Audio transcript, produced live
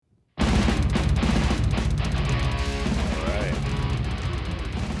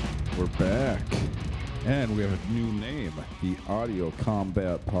we're back. And we have a new name, the Audio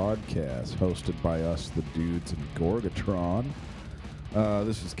Combat Podcast, hosted by us, the dudes in Gorgatron.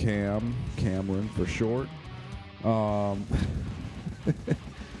 This is Cameron for short.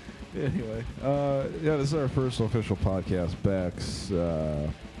 Anyway, this is our first official podcast back.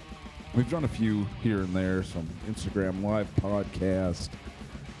 We've done a few here and there, some Instagram live podcast.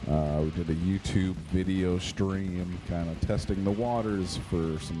 We did a YouTube video stream, kind of testing the waters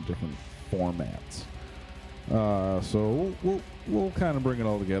for some different formats. So we'll kind of bring it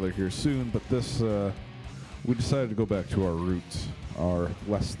all together here soon. But we decided to go back to our roots, our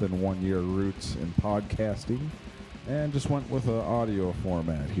less than 1 year roots in podcasting, and just went with an audio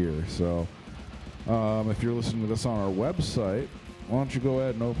format here. So if you're listening to this on our website, why don't you go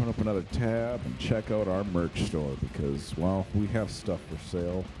ahead and open up another tab and check out our merch store because, well, we have stuff for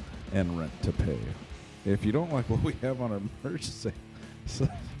sale and rent to pay. If you don't like what we have on our merch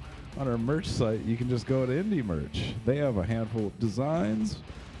on our merch site, you can just go to Indie Merch. They have a handful of designs.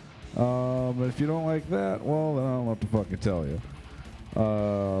 If you don't like that, well, then I don't know what to fucking tell you.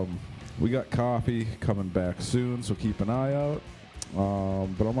 We got coffee coming back soon, so keep an eye out.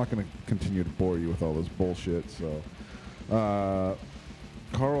 But I'm not going to continue to bore you with all this bullshit, so...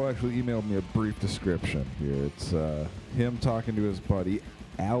 Carl actually emailed me a brief description here. It's him talking to his buddy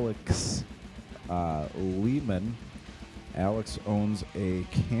Alex Lehman. Alex owns a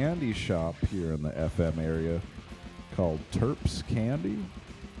candy shop here in the FM area called Terps Candy.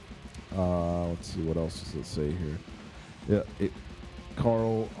 Let's see, what else does it say here? Yeah,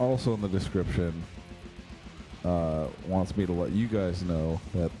 Carl, also in the description, wants me to let you guys know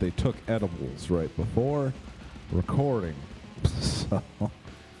that they took edibles right before recording.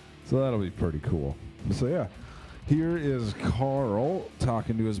 So that'll be pretty cool. So yeah, here is Carl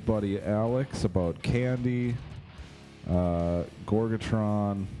talking to his buddy Alex about candy,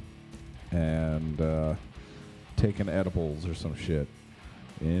 Gorgatron, and taking edibles or some shit.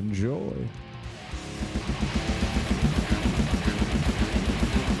 Enjoy.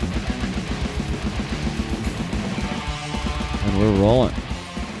 And we're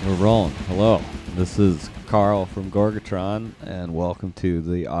rolling. Hello. This is Carl from Gorgatron, and welcome to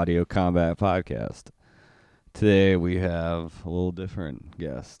the Audio Combat Podcast. Today we have a little different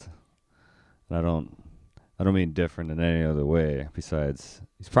guest. And I don't mean different in any other way. Besides,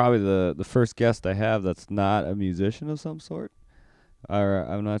 he's probably the first guest I have that's not a musician of some sort.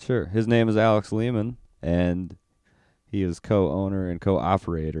 I'm not sure. His name is Alex Lehman, and he is co-owner and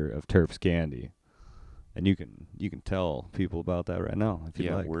co-operator of Terps Candy. And you can tell people about that right now if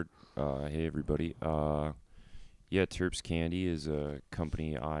you like. Hey everybody. Terps Candy is a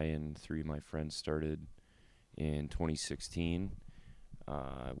company I and three of my friends started in 2016.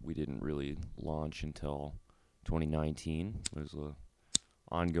 We didn't really launch until 2019. It was an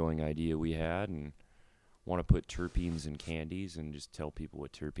ongoing idea we had, and want to put terpenes in candies and just tell people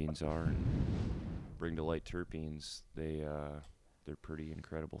what terpenes are and bring to light terpenes. They're pretty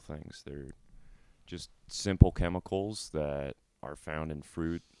incredible things. They're just simple chemicals that are found in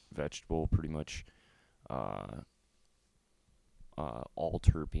fruit, vegetable, pretty much all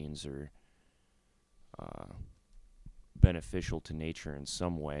terpenes are beneficial to nature in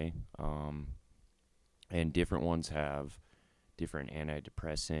some way, and different ones have different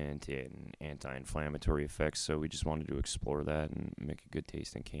antidepressant and anti-inflammatory effects, so we just wanted to explore that and make a good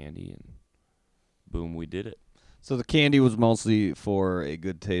tasting candy, and boom, we did it. So the candy was mostly for a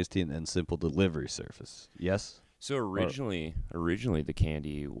good tasting and simple delivery service, yes? So originally the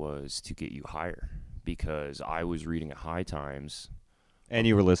candy was to get you higher, because I was reading at High Times. And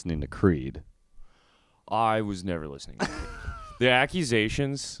you were listening to Creed. I was never listening to Creed. The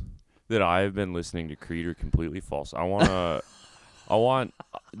accusations that I have been listening to Creed are completely false.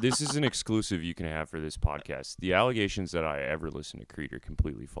 This is an exclusive you can have for this podcast. The allegations that I ever listened to Creed are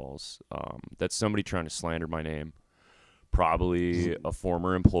completely false. That's somebody trying to slander my name. Probably a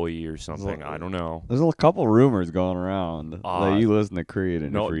former employee or something. I don't know. There's a couple rumors going around that you listen to Creed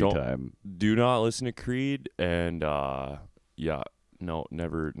in your free time. Do not listen to Creed, and never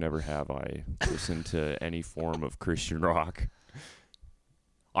have I listened to any form of Christian rock.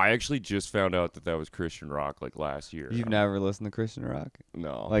 I actually just found out that was Christian rock like last year. You've never listened to Christian rock?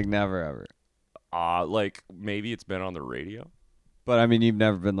 No. Like never ever? Like maybe it's been on the radio. But I mean, you've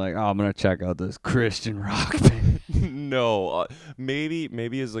never been like, oh, I'm going to check out this Christian rock band. No. Maybe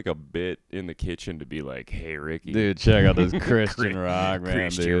as like a bit in the kitchen to be like, hey, Ricky. Dude, check out this Christian rock, man,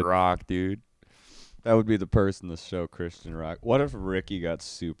 Christian rock, dude. That would be the person to show Christian rock. What if Ricky got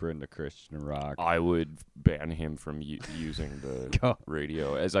super into Christian rock? I would ban him from using the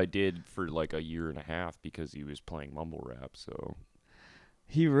radio, as I did for like a year and a half because he was playing mumble rap. So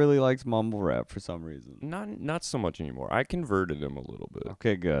He really likes mumble rap for some reason. Not so much anymore. I converted him a little bit.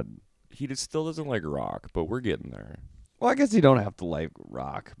 Okay, good. He still doesn't like rock, but we're getting there. Well, I guess you don't have to like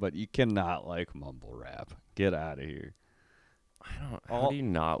rock, but you cannot like mumble rap. Get out of here. How do you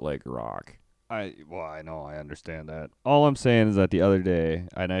not like rock? I know, I understand that. All I'm saying is that the other day,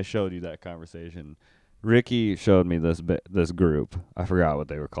 and I showed you that conversation, Ricky showed me this group. I forgot what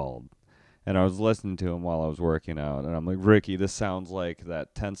they were called. And I was listening to him while I was working out, and I'm like, Ricky, this sounds like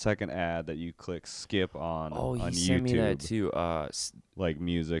that 10-second ad that you click skip on he YouTube. sent me that too. Like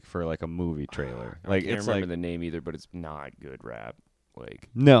music for like a movie trailer. I Like can't it's remember like the name either, but it's not good rap. Like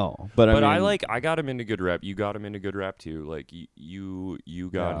no, but I mean, I got him into good rap. You got him into good rap too. Like you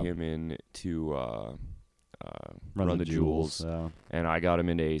got him into Run the Jewels, and I got him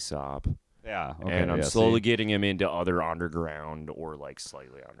into Aesop. Yeah, okay, and I'm slowly getting him into other underground or like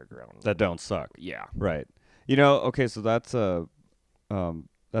slightly underground that don't suck. Yeah, right. You know, okay, so that's a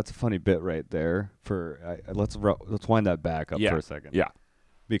funny bit right there. Let's wind that back up for a second. Yeah,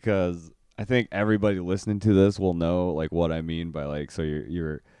 because I think everybody listening to this will know like what I mean by like, so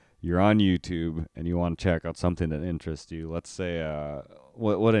you're on YouTube and you want to check out something that interests you. Let's say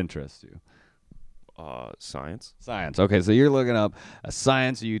what interests you? Science. Okay, so you're looking up a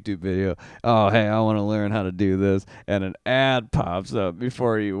science YouTube video. Oh, hey, I want to learn how to do this, and an ad pops up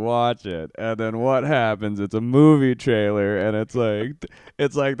before you watch it. And then what happens? It's a movie trailer, and it's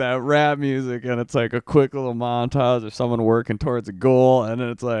like that rap music, and it's like a quick little montage of someone working towards a goal, and then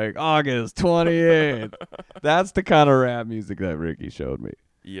it's like August 28th. That's the kind of rap music that Ricky showed me.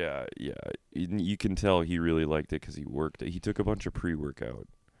 Yeah. You can tell he really liked it because he took a bunch of pre-workout.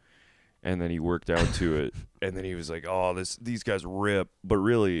 And then he worked out to it, and then he was like, "Oh, these guys rip," but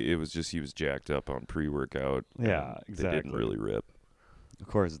really, it was just he was jacked up on pre-workout. Yeah, exactly. They didn't really rip. Of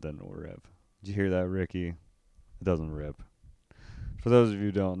course, it didn't rip. Did you hear that, Ricky? It doesn't rip. For those of you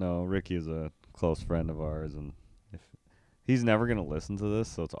who don't know, Ricky is a close friend of ours, and if he's never gonna listen to this,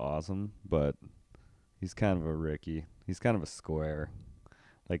 so it's awesome. But he's kind of a Ricky. He's kind of a square,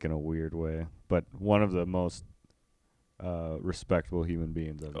 like in a weird way, but one of the most respectable human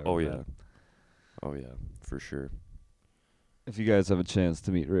beings I've ever met. Oh yeah, for sure. If you guys have a chance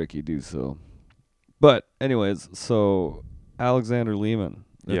to meet Ricky, do so. But anyways, so Alexander Lehman.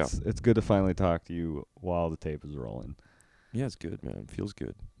 It's good to finally talk to you while the tape is rolling. Yeah, it's good, man. It feels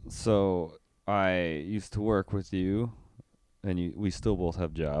good. So I used to work with you, and we still both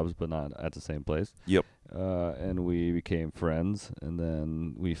have jobs, but not at the same place. Yep. And we became friends, and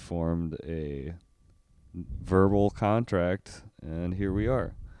then we formed a verbal contract, and here we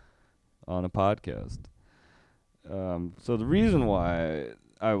are on a podcast. So the reason why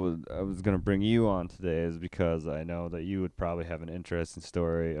I was going to bring you on today is because I know that you would probably have an interesting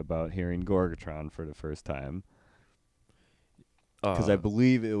story about hearing Gorgatron for the first time. Because I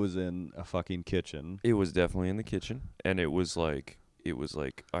believe it was in a fucking kitchen. It was definitely in the kitchen, and it was like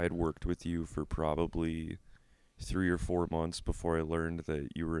I had worked with you for probably 3 or 4 months before I learned that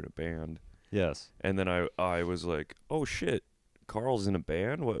you were in a band. Yes. And then I was like, oh shit, Carl's in a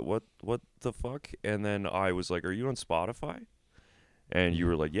band? What the fuck? And then I was like, are you on Spotify? And you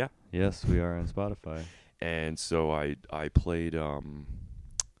were like, yeah. Yes, we are on Spotify. And so I played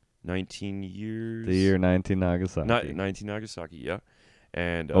 19 years. The year 19 Nagasaki. 19 Nagasaki, yeah.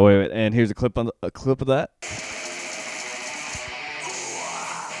 And wait, and here's a clip of that.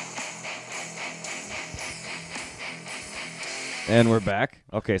 And we're back.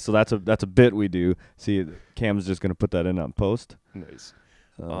 Okay, so that's a bit we do. See, Cam's just gonna put that in on post. Nice.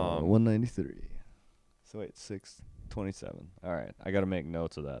 193. So wait, 627. All right, I gotta make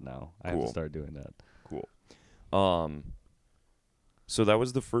notes of that now. I have to start doing that. Cool. So that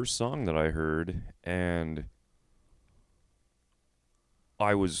was the first song that I heard, and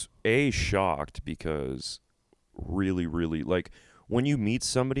I was shocked because really, really, like, when you meet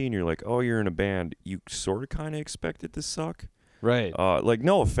somebody and you're like, oh, you're in a band, you sort of kind of expect it to suck. Right. Like,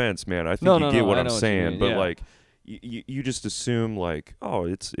 no offense, man. I think you get what I'm saying, but yeah. like, you just assume like, oh,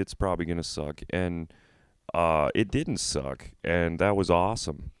 it's probably gonna suck, and it didn't suck, and that was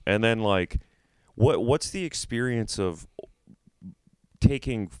awesome. And then like, what's the experience of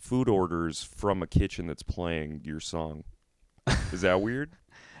taking food orders from a kitchen that's playing your song? Is that weird?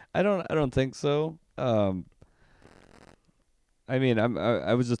 I don't think so. I mean,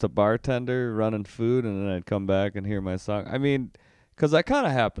 I was just a bartender running food, and then I'd come back and hear my song. I mean, because that kind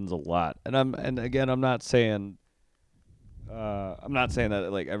of happens a lot. And again, I'm not saying that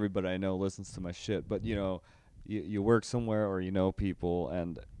like everybody I know listens to my shit, but you know, you work somewhere or you know people,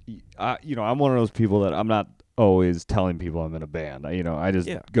 and I'm one of those people that I'm not always telling people I'm in a band. I just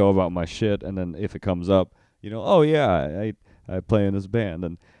go about my shit, and then if it comes up, oh yeah, I play in this band.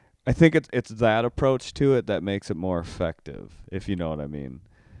 And I think it's that approach to it that makes it more effective, if you know what I mean.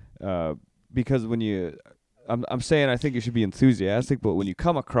 Because when I'm saying I think you should be enthusiastic, but when you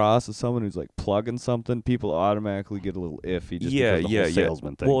come across as someone who's like plugging something, people automatically get a little iffy just because of the whole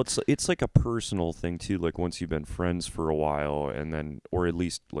salesman thing. Well, it's like a personal thing too. Like once you've been friends for a while, and then, or at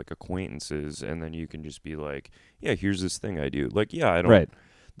least like acquaintances, and then you can just be like, yeah, here's this thing I do. Like, yeah, I don't. Right.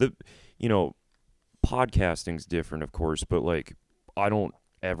 Podcasting's different, of course, but like I don't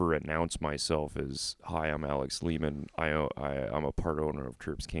ever announce myself as, hi, I'm Alex Lehman. I'm a part owner of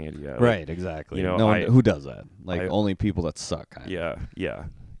Terps Candy. Right, exactly. No one, who does that? Like only people that suck. Yeah.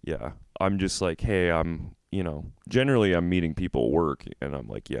 I'm just like, hey, I'm, generally I'm meeting people at work, and I'm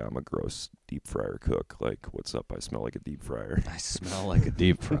like, yeah, I'm a gross deep fryer cook. Like, what's up? I smell like a deep fryer. I smell like a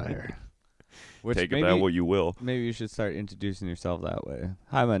deep fryer. Which Take it that what you will. Maybe you should start introducing yourself that way.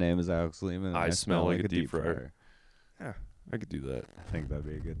 Hi, my name is Alex Lehman. And I smell like a deep fryer. Yeah, I could do that. I think that'd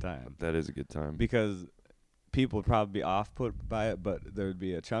be a good time. That is a good time. Because people would probably be off-put by it, but there would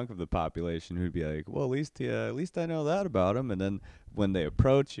be a chunk of the population who'd be like, well, at least I know that about him. And then when they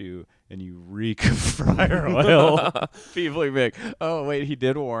approach you and you reek of fryer oil, people would be like, oh, wait, he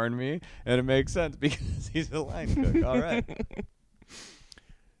did warn me. And it makes sense because he's a line cook. All right.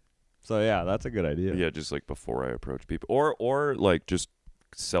 So, yeah, that's a good idea. Yeah, just like before I approach people. Or like just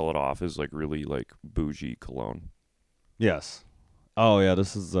sell it off as like really like bougie cologne. Yes. Oh, yeah,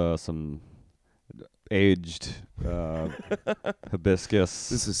 this is some aged hibiscus.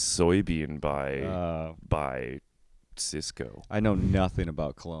 This is soybean by Cisco. I know nothing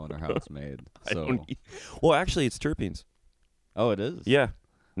about cologne or how it's made. So. Well, actually, it's terpenes. Oh, it is? Yeah.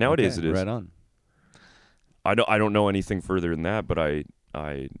 Nowadays it is. Right on. I don't know anything further than that, but I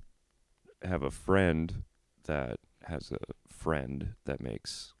have a friend that has a friend that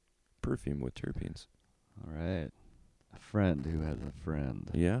makes perfume with terpenes. All right. A friend who has a friend.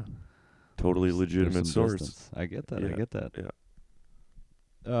 Yeah. Totally legitimate source. Distance. I get that. Yeah. I get that.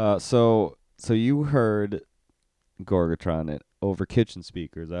 Yeah. So you heard Gorgatron over kitchen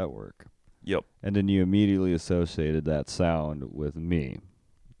speakers at work. Yep. And then you immediately associated that sound with me.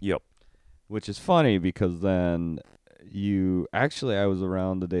 Yep. Which is funny because then I was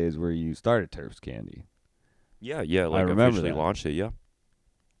around the days where you started Terps Candy. Yeah, like I remember officially that. launched it, yeah.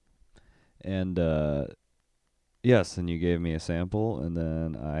 And yes, and you gave me a sample, and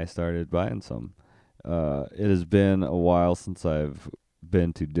then I started buying some. It has been a while since I've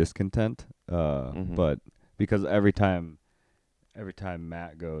been to Discontent, but because every time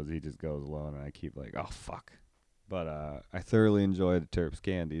Matt goes, he just goes alone, and I keep like, oh fuck. But I thoroughly enjoy the Terps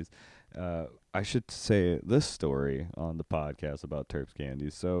Candies. I should say this story on the podcast about Terps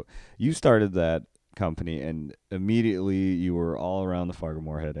Candies. So you started that company, and immediately you were all around the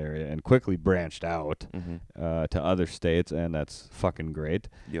Fargo-Moorhead area and quickly branched out to other states, and that's fucking great.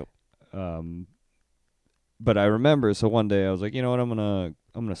 Yep. But I remember, so one day I was like, you know what, I'm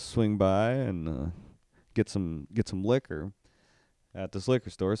gonna swing by and get some liquor at this liquor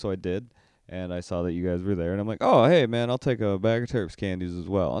store. So I did. And I saw that you guys were there, and I'm like, oh, hey, man, I'll take a bag of Terps Candies as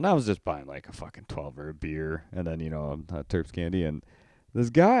well. And I was just buying like a fucking 12er beer and then, a Terps Candy. And this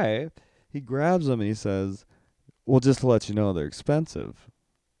guy, he grabs them and he says, well, just to let you know, they're expensive.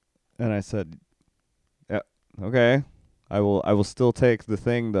 And I said, yeah, okay. I will still take the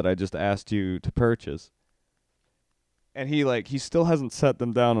thing that I just asked you to purchase. And he still hasn't set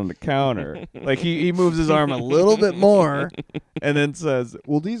them down on the counter. Like he moves his arm a little bit more, and then says,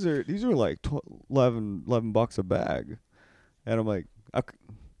 "Well, these are like $11 a bag," and I'm like,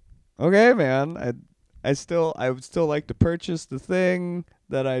 "Okay, man. I would still like to purchase the thing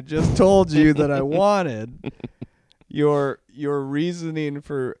that I just told you that I wanted. Your reasoning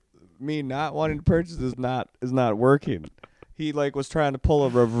for me not wanting to purchase is not working." He was trying to pull a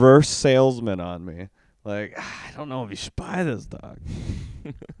reverse salesman on me. Like, I don't know if you should buy this, dog.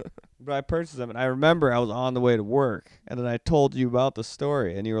 But I purchased them, and I remember I was on the way to work, and then I told you about the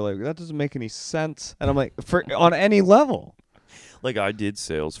story, and you were like, that doesn't make any sense. And I'm like, on any level. Like, I did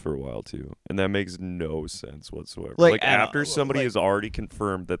sales for a while, too, and that makes no sense whatsoever. Like after somebody has already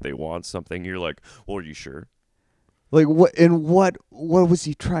confirmed that they want something, you're like, well, are you sure? Like, what was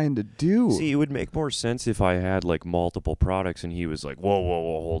he trying to do? See, it would make more sense if I had, multiple products, and he was like, whoa,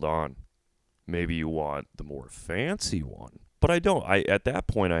 hold on. Maybe you want the more fancy one. But I don't. At that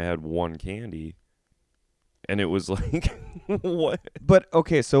point, I had one candy, and it was like, what? But,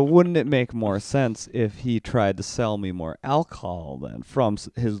 okay, so wouldn't it make more sense if he tried to sell me more alcohol then from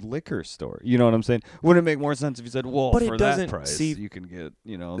his liquor store? You know what I'm saying? Wouldn't it make more sense if he said, well, but for that price, you can get,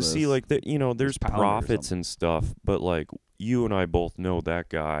 there's profits and stuff, but, you and I both know that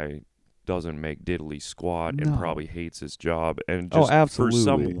guy doesn't make diddly squat No. and probably hates his job, and Oh, just for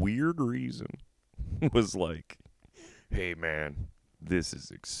some absolutely. weird reason was like, hey man, this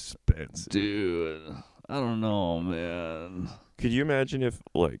is expensive. Dude, I don't know, man. Could you imagine if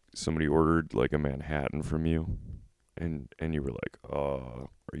like somebody ordered like a Manhattan from you and you were like, are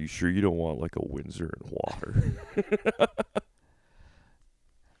you sure you don't want like a Windsor and water?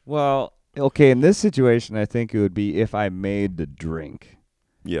 Well, okay, in this situation, I think it would be if I made the drink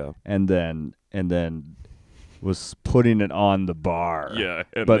Yeah. and then was putting it on the bar. Yeah.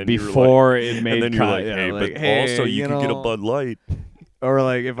 And But then you were before it like, made and then you're like, yeah, hey, like, but also hey, you can get a know, Bud Light. or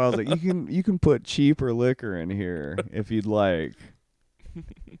like if I was like, you can put cheaper liquor in here if you'd like.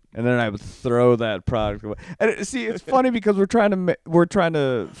 And then I would throw that product away. And see, it's funny because we're trying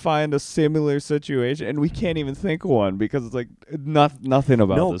to find a similar situation, and we can't even think of one because it's like nothing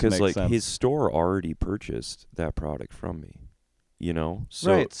about No, this because makes like sense. his store already purchased that product from me. You know,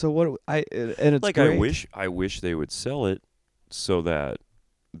 so Right. So what and it's like great. I wish they would sell it so that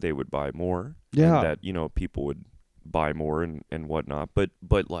they would buy more. Yeah. And that people would buy more and whatnot. But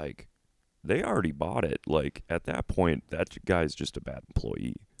like they already bought it. Like at that point, that guy's just a bad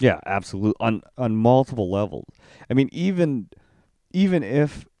employee. Yeah, absolutely. On multiple levels. I mean, even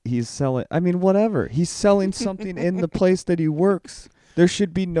if he's selling, I mean, whatever. He's selling something in the place that he works. There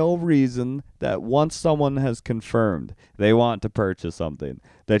should be no reason that once someone has confirmed they want to purchase something,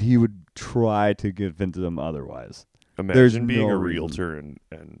 that he would try to convince them otherwise. Imagine being no a reason. realtor and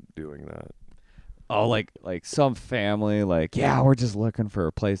doing that. Oh, like some family, like, yeah, we're just looking for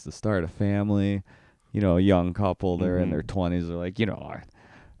a place to start a family. You know, a young couple, they're in their 20s. They're like,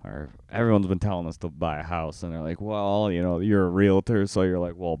 everyone's been telling us to buy a house, and they're like, well, you're a realtor, so you're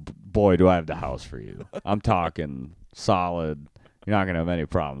like, well, boy, do I have the house for you. I'm talking solid. You're not gonna have any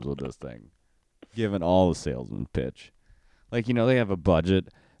problems with this thing. Given all the salesman pitch, like they have a budget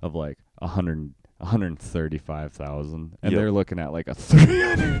of like $135,000, and Yep. they're looking at like a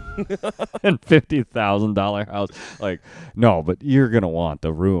 $350,000 house. Like, no, but you're gonna want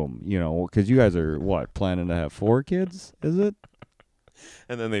the room, because you guys are planning to have 4 kids? Is it?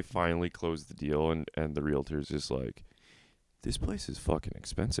 And then they finally close the deal, and the realtor's just like, this place is fucking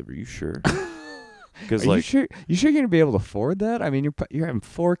expensive. Are you sure? Because you sure you're gonna be able to afford that? I mean, you're having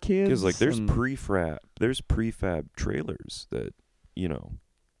 4 kids. Because like there's and- prefab trailers that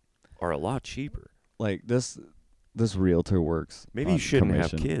are a lot cheaper. like this realtor works. Maybe on you shouldn't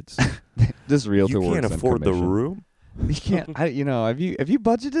commission. have kids. This realtor You works can't on afford the commission. room. You can't. Have you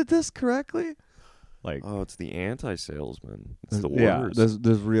budgeted this correctly? Like, Oh, it's the anti-salesman. It's the yeah, worst.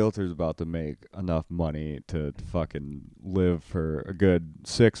 this realtor's about to make enough money to fucking live for a good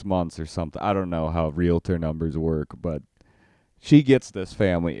 6 months or something. I don't know how realtor numbers work, but she gets this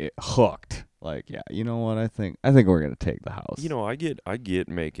family hooked. Like, yeah, you know what? I think we're gonna take the house. I get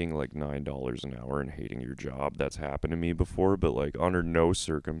making like $9 an hour and hating your job. That's happened to me before, but like under no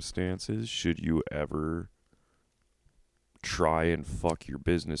circumstances should you ever try and fuck your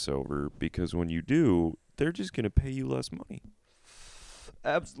business over, because when you do, they're just going to pay you less money.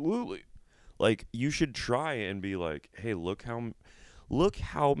 Absolutely. Like you should try and be like, "Hey, look how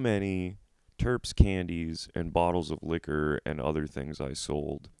many Terps candies and bottles of liquor and other things I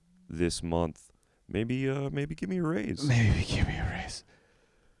sold this month. Maybe give me a raise." Maybe give me a raise.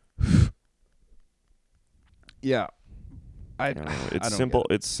 Yeah. I don't know. It's I don't simple.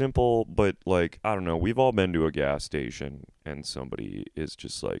 get it. It's simple, but like I don't know. We've all been to a gas station and somebody is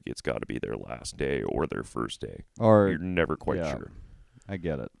just like, it's got to be their last day or their first day. Or You're never quite yeah, sure. I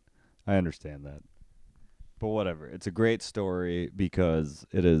get it. I understand that. But whatever. It's a great story because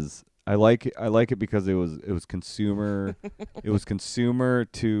it is. I like it because it was consumer. It was consumer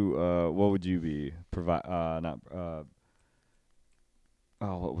to what would you be provide? Not.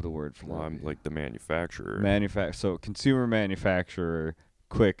 What would the word for Well, that I'm be? like the manufacturer. So consumer manufacturer,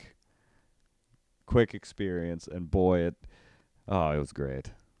 quick experience, and boy, it was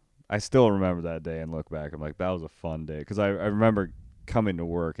great. I still remember that day and look back. I'm like, that was a fun day because I remember coming to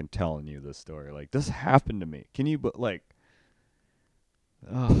work and telling you this story. Like, this happened to me. Can you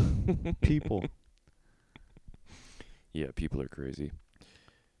people? Yeah, people are crazy.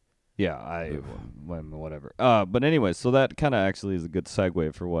 Yeah, whatever. But anyway, so that kind of actually is a good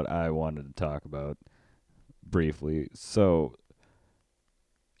segue for what I wanted to talk about briefly. So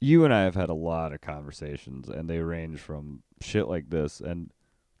you and I have had a lot of conversations, and they range from shit like this and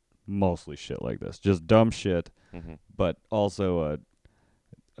mostly shit like this, just dumb shit, Mm-hmm. but also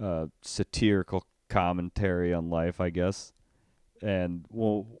a satirical commentary on life, I guess. And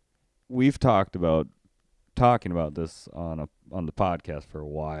we've talking about this on the podcast for a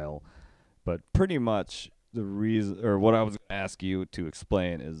while, but pretty much the reason, or what I was going to ask you to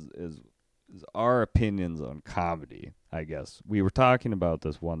explain is is our opinions on comedy, I guess. We were talking about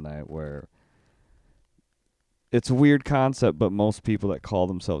this one night where it's a weird concept, but most people that call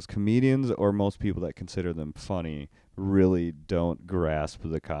themselves comedians or most people that consider them funny really don't grasp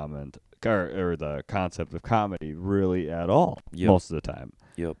the comment or the concept of comedy really at all most of the time.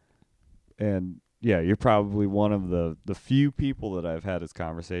 Yep. And yeah, you're probably one of the few people that I've had this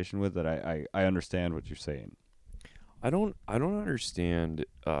conversation with that I understand what you're saying. I don't understand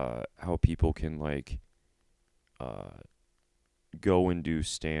how people can like go and do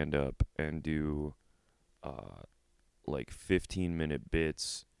stand up and do like 15-minute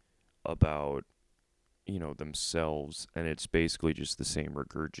bits about themselves, and it's basically just the same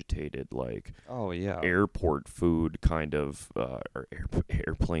regurgitated like airport food kind of or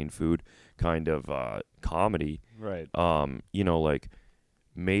airplane food kind of comedy. Right. Like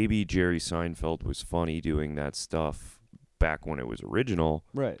maybe Jerry Seinfeld was funny doing that stuff back when it was original.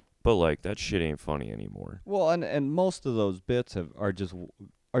 Right. But like that shit ain't funny anymore. Well, and most of those bits are just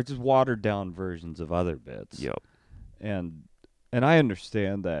watered down versions of other bits. Yep. And I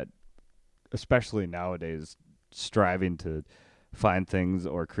understand that, especially nowadays, striving to find things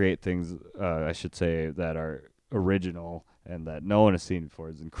or create things, I should say, that are original and that no one has seen before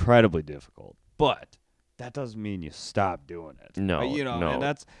is incredibly difficult. But that doesn't mean you stop doing it. No, no. And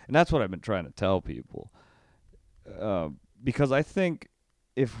that's what I've been trying to tell people. Because I think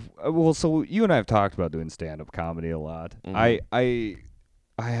so you and I have talked about doing stand-up comedy a lot. Mm-hmm.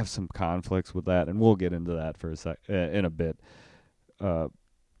 I have some conflicts with that, and we'll get into that for in a bit.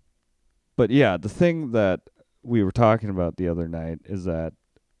 But yeah, the thing that we were talking about the other night is that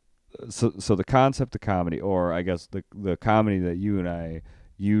so the concept of comedy, or I guess the comedy that you and I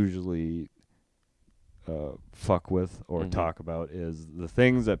usually fuck with or talk about, is the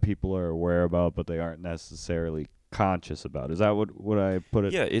things that people are aware about but they aren't necessarily conscious about. Is that what I put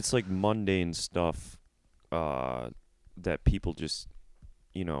it? Yeah, it's like mundane stuff that people just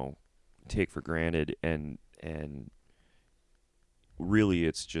take for granted, and really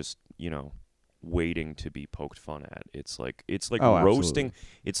it's just waiting to be poked fun at. It's like roasting. Absolutely.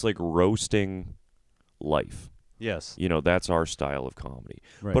 It's like roasting life. Yes. That's our style of comedy.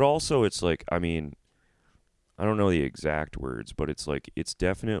 Right. But also it's like, I mean, I don't know the exact words, but it's like it's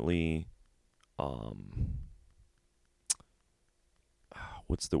definitely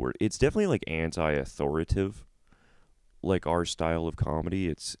what's the word? It's definitely like anti-authoritative, like our style of comedy.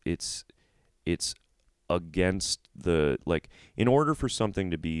 It's against the, like, in order for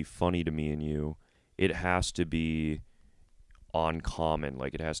something to be funny to me and you, it has to be uncommon,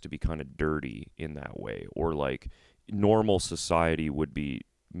 like it has to be kind of dirty in that way, or like normal society would be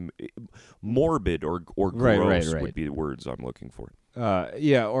morbid or gross. Right. Would be the words I'm looking for.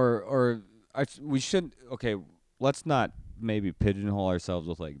 Yeah, we should, okay, let's not maybe pigeonhole ourselves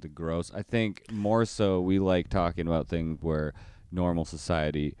with like the gross. I think more so we like talking about things where normal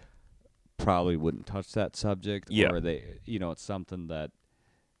society probably wouldn't touch that subject. Yeah. Or they, it's something that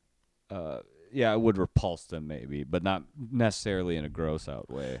it would repulse them maybe, but not necessarily in a gross out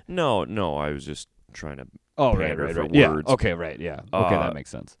way. No, I was just trying to pander for words. Yeah. Okay, right. Yeah. Okay, that makes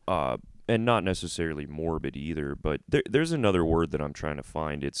sense. And not necessarily morbid either, but there's another word that I'm trying to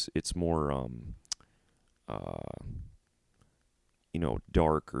find. It's more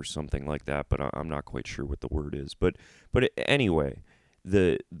dark or something like that, but I'm not quite sure what the word is. But anyway,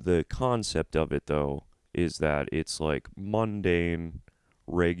 the concept of it though is that it's like mundane,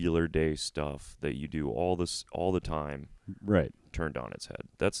 regular day stuff that you do all the time, right, turned on its head.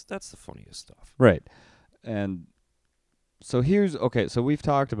 That's the funniest stuff. Right. And so so we've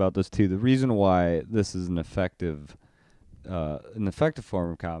talked about this too. The reason why this is an effective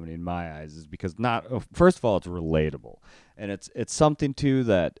form of comedy in my eyes is because first of all, it's relatable, and it's something too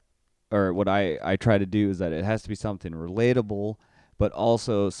that, or what I try to do is that it has to be something relatable, but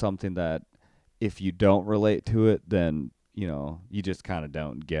also something that if you don't relate to it, then you just kind of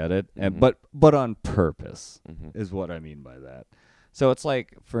don't get it. And but on purpose is what I mean by that. So it's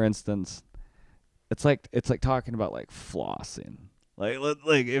like, for instance, it's like talking about like flossing. Like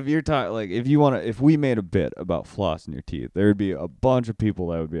if you're talking, like if we made a bit about flossing your teeth, there would be a bunch of people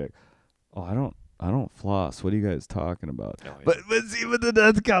that would be like, "Oh, I don't floss. What are you guys talking about?" Oh, yeah. But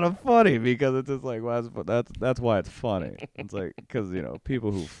that's kind of funny because it's just like, well, that's why it's funny. It's like, because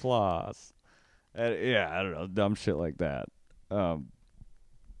people who floss, I don't know, dumb shit like that.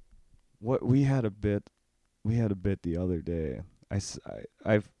 What we had a bit the other day.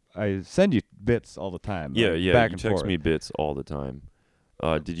 I send you bits all the time. Yeah, like yeah. Back You and text forth. me bits all the time.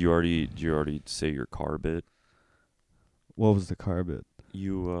 Did you already say your car bit? What was the car bit?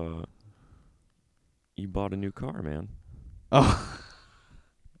 You bought a new car, man. Oh,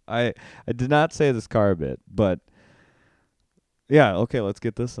 I did not say this car bit, but yeah, okay, let's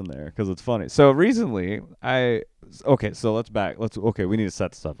get this in there because it's funny. So recently, we need to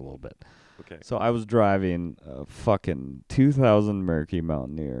set this up a little bit. Okay. So I was driving a fucking 2000 Mercury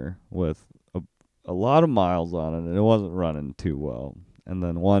Mountaineer with a lot of miles on it, and it wasn't running too well. And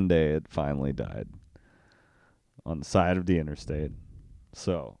then one day it finally died on the side of the interstate.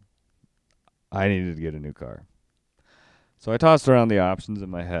 So I needed to get a new car. So I tossed around the options in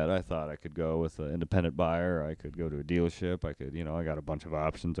my head. I thought I could go with an independent buyer. I could go to a dealership. I could, I got a bunch of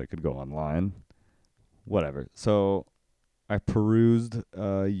options. I could go online. Whatever. So I perused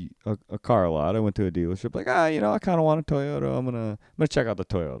a car lot. I went to a dealership. Like, I kind of want a Toyota. I'm gonna check out the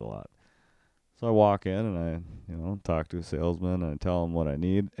Toyota lot. So I walk in and I, talk to a salesman and I tell him what I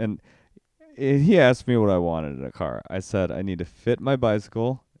need. And he asked me what I wanted in a car. I said I need to fit my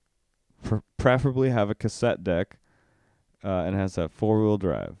bicycle, preferably have a cassette deck. And it has to have 4-wheel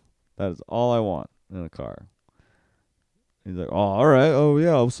drive. That is all I want in a car. He's like, "Oh, all right. Oh,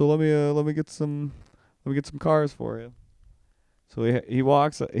 yeah. So let me get some cars for you." So he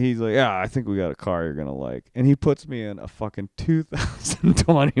walks. He's like, "Yeah, I think we got a car you're gonna like." And he puts me in a fucking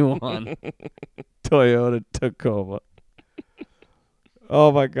 2021 Toyota Tacoma.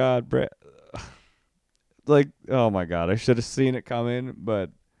 Oh my God, Brett. Like, oh my God, I should have seen it coming,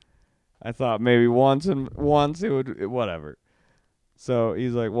 but I thought maybe once it would, whatever. So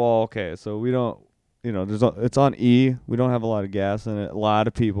he's like, well, okay, so we don't, it's on E. We don't have a lot of gas in it. A lot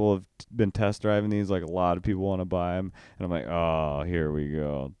of people have been test driving these. Like, a lot of people want to buy them. And I'm like, oh, here we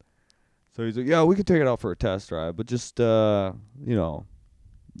go. So he's like, yeah, we could take it out for a test drive, but just, just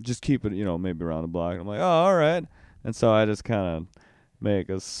keep it, maybe around the block. And I'm like, oh, all right. And so I just kind of make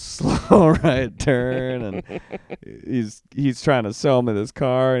a slow right turn, and he's trying to sell me this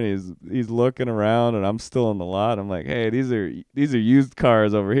car, and he's looking around, and I'm still in the lot. I'm like, hey, these are used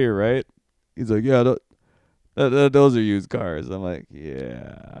cars over here, right? He's like, yeah, those are used cars. I'm like,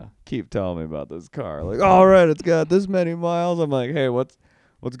 yeah, keep telling me about this car. Like, all right, it's got this many miles. I'm like, hey, what's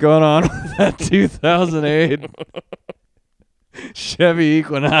going on with that 2008 Chevy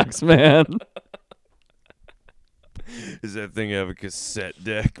Equinox, man? Does that thing have a cassette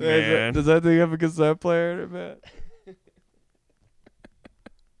deck, man? Does that thing have a cassette player in it, man?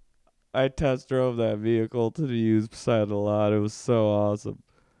 I test drove that vehicle to the used side of the lot. It was so awesome.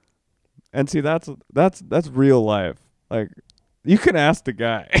 And see, that's real life. Like, you can ask the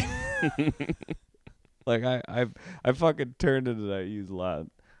guy. Like, I fucking turned into that used lot.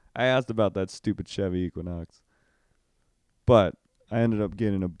 I asked about that stupid Chevy Equinox. But I ended up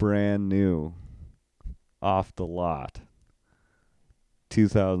getting a brand new, off the lot,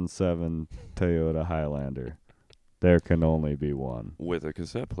 2007 Toyota Highlander. There can only be one. With a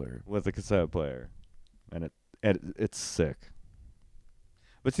cassette player. And it's sick.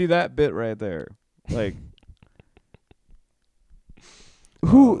 But see that bit right there, like,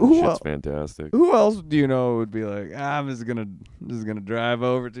 who Shit's fantastic. Who else do you know would be like, I'm just gonna drive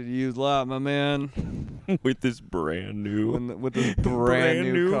over to the used lot, my man, with this brand new, with this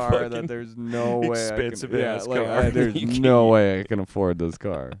brand new car that there's no way expensive ass car. There's no way I can afford this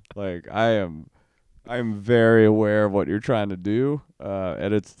car. Like, I'm very aware of what you're trying to do,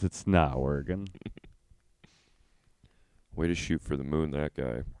 and it's not working. Way to shoot for the moon, that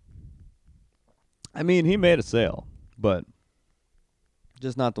guy. I mean, he made a sale, but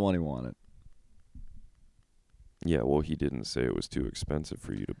just not the one he wanted. Yeah, well, he didn't say it was too expensive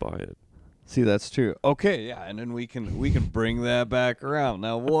for you to buy it. See, that's true. Okay, yeah, and then we can bring that back around.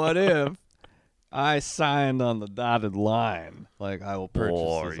 Now, what if I signed on the dotted line, like, I will purchase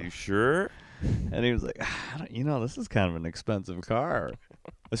Oh, are you sure? And he was like, this is kind of an expensive car.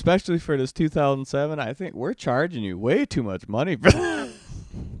 Especially for this 2007, I think we're charging you way too much money for that.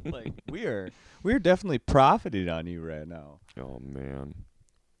 Like, we're definitely profiting on you right now. Oh, man.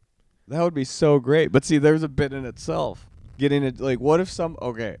 That would be so great. But see, there's a bit in itself. Getting it, like, what if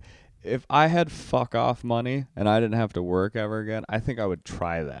if I had fuck off money and I didn't have to work ever again, I think I would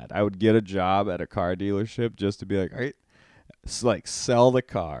try that. I would get a job at a car dealership just to be like, all right, like, sell the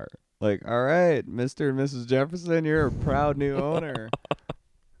car. Like, all right, Mr. and Mrs. Jefferson, you're a proud new owner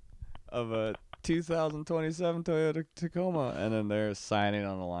of a 2027 Toyota Tacoma. And then they're signing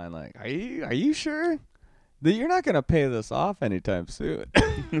on the line like, are you sure that you're not going to pay this off anytime soon?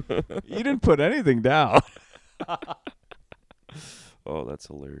 You didn't put anything down. Oh, that's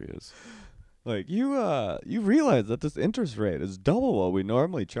hilarious. Like, you realize that this interest rate is double what we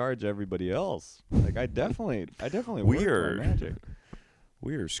normally charge everybody else. Like, I definitely worked my magic.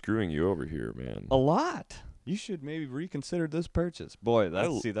 We are screwing you over here, man. A lot. You should maybe reconsider this purchase. Boy,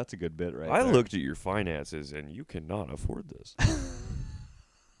 that's a good bit right there. I looked at your finances, and you cannot afford this.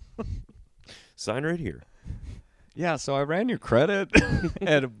 Sign right here. Yeah, so I ran your credit,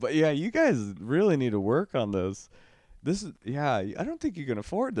 but yeah, you guys really need to work on this. I don't think you can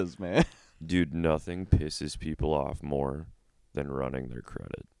afford this, man. Dude, nothing pisses people off more than running their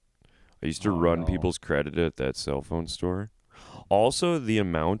credit. I used to run people's credit at that cell phone store. Also, the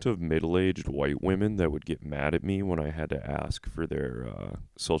amount of middle-aged white women that would get mad at me when I had to ask for their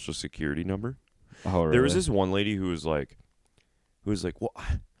social security number. Oh, really? There was this one lady who was like, well,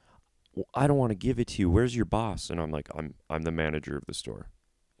 I don't want to give it to you. Where's your boss? And I'm like, I'm the manager of the store.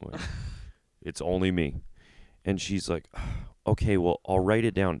 Like, it's only me. And she's like, okay, well, I'll write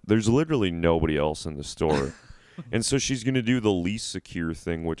it down. There's literally nobody else in the store. And so she's going to do the least secure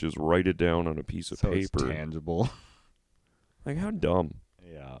thing, which is write it down on a piece of so paper. It's tangible. Like, how dumb.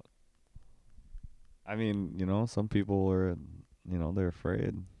 Yeah. I mean, some people are, they're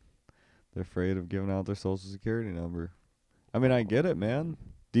afraid. They're afraid of giving out their social security number. I mean, I get it, man.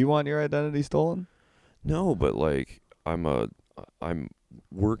 Do you want your identity stolen? No, but like, I'm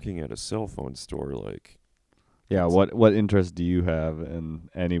working at a cell phone store, like. Yeah, what interest do you have in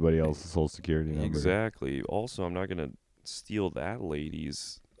anybody else's social security number? Exactly. Also, I'm not going to steal that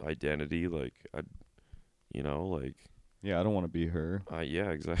lady's identity. Like, Yeah, I don't want to be her.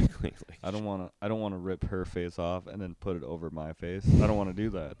 Yeah, exactly. Like, I don't want to rip her face off and then put it over my face. I don't want to do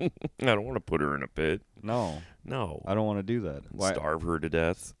that. I don't want to put her in a pit. No. I don't want to do that. Why? Starve her to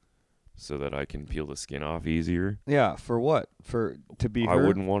death so that I can peel the skin off easier. Yeah, for what? To be her? I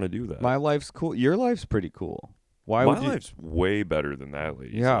wouldn't want to do that. My life's cool. Your life's pretty cool. Why My would you? life's way better than that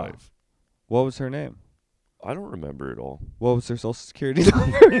lady's Yeah. life. What was her name? I don't remember it all. What was her social security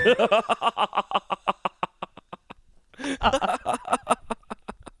number?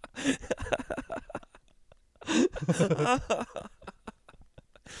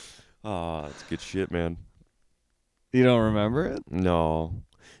 It's good shit, man. You don't remember it? No,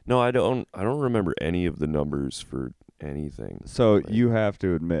 I don't remember any of the numbers for anything. So Like, you have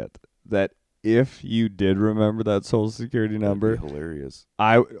to admit that if you did remember that social security number, that'd be hilarious.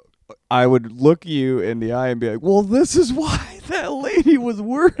 I would look you in the eye and be like, well, this is why that lady was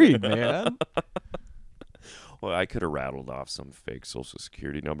worried, man. Well, I could have rattled off some fake social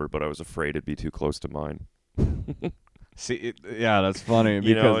security number, but I was afraid it'd be too close to mine. See, yeah, that's funny.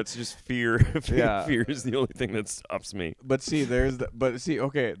 Because it's just fear. Yeah. Fear is the only thing that stops me. But see,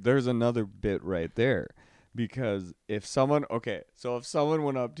 okay, there's another bit right there. Because if someone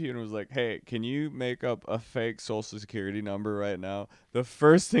went up to you and was like, hey, can you make up a fake social security number right now? The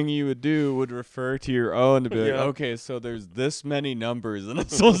first thing you would do would refer to your own to be like, okay, so there's this many numbers in a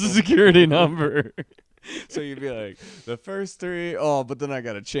social security number. So you'd be like, the first three, but then I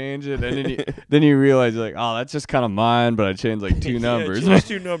got to change it. And then you realize you're like, oh, that's just kind of mine, but I changed like two numbers. Just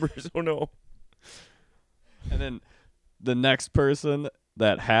 2 numbers. Oh, no. And then the next person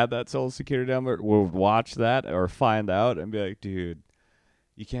that had that social security number will watch that or find out and be like, dude,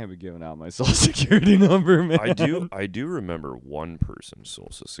 you can't be giving out my social security number, man. I do remember one person's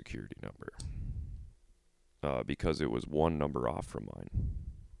social security number because it was one number off from mine.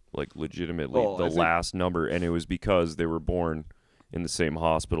 Like, legitimately, last number, and it was because they were born in the same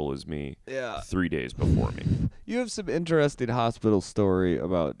hospital as me 3 days before me. You have some interesting hospital story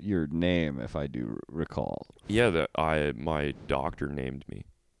about your name, if I do recall. Yeah, my doctor named me.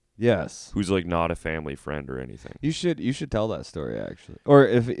 Yes. Who's like not a family friend or anything. You should tell that story, actually. Or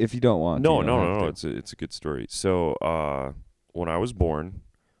if you don't want to. No. It's a good story. So when I was born,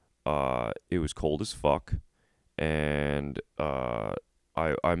 it was cold as fuck, and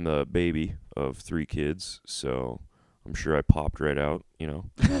I'm the baby of 3 kids, so I'm sure I popped right out,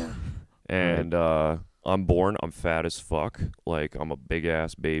 And I'm born, I'm fat as fuck, like I'm a big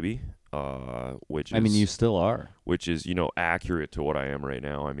ass baby, which is, I mean, you still are. Which is, accurate to what I am right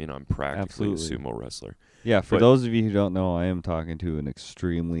now. I mean, I'm practically a sumo wrestler. Yeah, for those of you who don't know, I am talking to an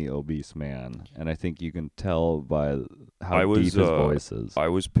extremely obese man, and I think you can tell by how deep his voice is. I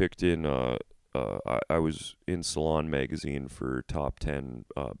was picked in I was in Salon magazine for top 10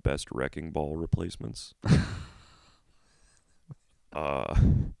 best wrecking ball replacements.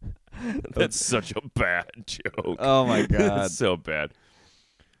 That's such a bad joke. Oh my god. It's so bad.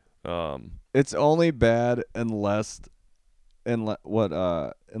 It's only bad unless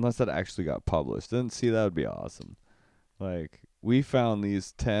that actually got published. Then see, that would be awesome. Like, we found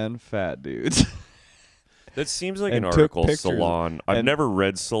these 10 fat dudes. That seems like an article, Salon. I've never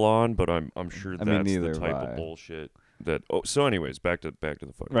read Salon, but I'm sure that's the type of bullshit that. Oh, so anyways, back to the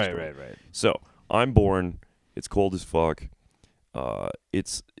fucking story. Right. So I'm born. It's cold as fuck.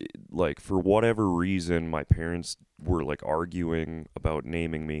 It's like, for whatever reason, my parents were like arguing about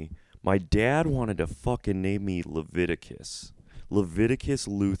naming me. My dad wanted to fucking name me Leviticus. Leviticus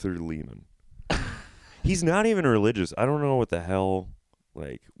Luther Lehman. He's not even religious. I don't know what the hell.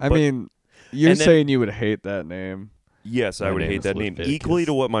 Like, I mean, you're and then- saying you would hate that name. yes, I My would name hate is that name Leviticus. equally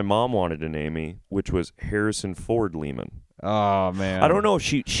to what my mom wanted to name me, which was Harrison Ford Lehman. Oh man. I don't know if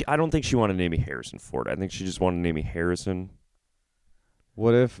she I don't think she wanted to name me Harrison Ford. I think she just wanted to name me Harrison.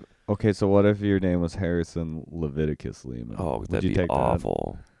 What if your name was Harrison Leviticus Lehman? Oh, Would that'd you be take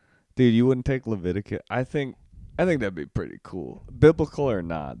awful. that? Dude, you wouldn't take Leviticus. I think that'd be pretty cool. Biblical or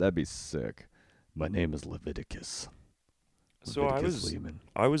not, that'd be sick. My name is Leviticus. So Lehman.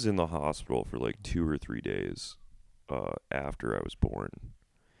 I was in the hospital for like 2 or 3 days after I was born.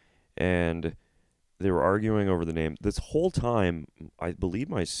 And they were arguing over the name. This whole time, I believe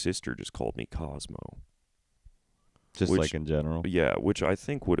my sister just called me Cosmo. Just which- like in general. Yeah, which I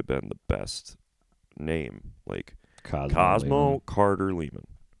think would have been the best name. Like Cosmo Lehman. Carter Lehman.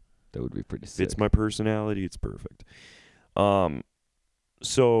 That would be pretty sick. Fits my personality. It's perfect.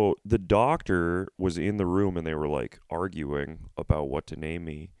 So the doctor was in the room and they were like arguing about what to name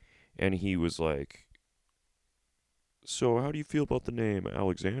me. And he was like, so how do you feel about the name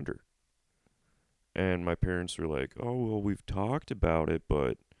Alexander? And my parents were like, oh, well, we've talked about it,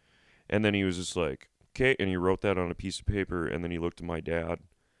 but... And then he was just like, okay. And he wrote that on a piece of paper. And then he looked at my dad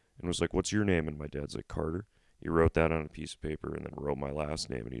and was like, what's your name? And my dad's like, Carter. He wrote that on a piece of paper and then wrote my last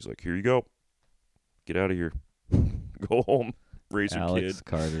name. And he's like, here you go. Get out of here. Go home. Raise your Alex kid.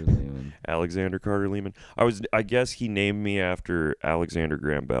 Carter Lehman. Alexander Carter Lehman. I guess he named me after Alexander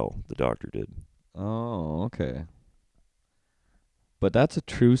Graham Bell. The doctor did. Oh, okay. But that's a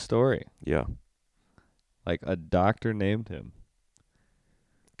true story. Yeah. Like a doctor named him.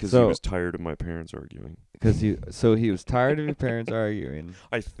 Because So- he was tired of my parents arguing. So he was tired of your parents arguing.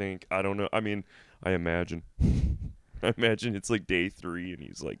 I think. I don't know. I mean, I imagine. I imagine it's like day 3 and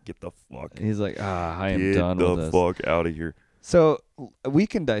he's like, get the fuck. He's like, I am Get done the with this. fuck out of here. So we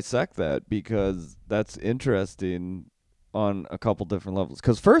can dissect that because that's interesting on a couple different levels.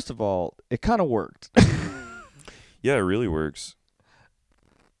 Because first of all, it kind of worked. Yeah, it really works.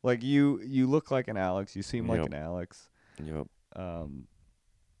 Like you look like an Alex. You seem like Yep. an Alex. Yep.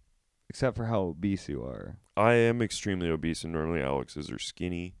 Except for how obese you are. I am extremely obese, and normally Alexes are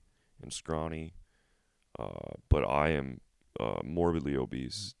skinny and scrawny. But I am morbidly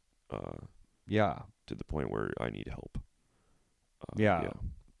obese Yeah. to the point where I need help. Yeah.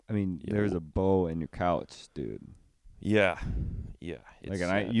 I mean, Yeah, there's well- a bow in your couch, dude. Yeah. Yeah. Like, it's and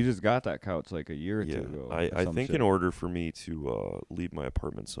sad. you just got that couch like a year or Yeah, two ago. or I some think shit. in order for me to leave my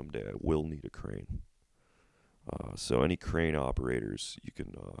apartment someday, I will need a crane. So any crane operators, you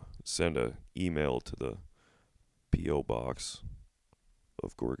can send a email to the P.O. box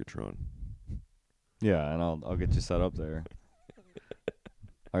of Gorgatron. Yeah, and I'll get you set up there.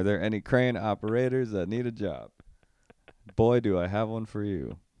 Are there any crane operators that need a job? Boy, do I have one for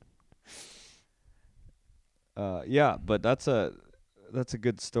you. Yeah, but that's a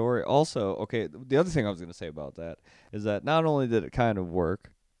good story. Also, okay, the other thing I was going to say about that is that not only did it kind of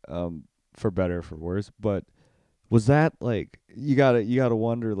work, for better or for worse, but was that like you gotta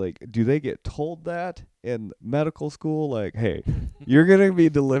wonder, like, do they get told that in medical school, like, hey, you're gonna be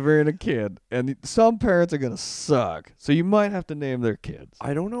delivering a kid and some parents are gonna suck, so you might have to name their kids.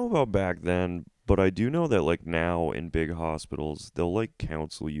 I don't know about back then, but I do know that like now in big hospitals, they'll like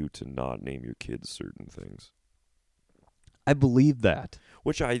counsel you to not name your kids certain things, I believe that.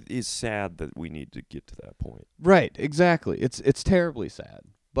 which is sad that we need to get to that point. Right, exactly. It's terribly sad,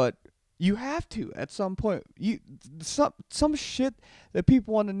 but you have to at some point. Some shit that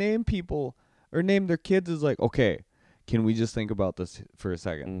people want to name people or name their kids is like, okay, can we just think about this for a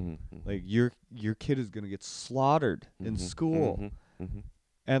second? Mm-hmm. Like your kid is gonna get slaughtered in school, Mm-hmm.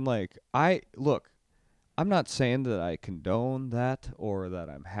 and like I'm not saying that I condone that or that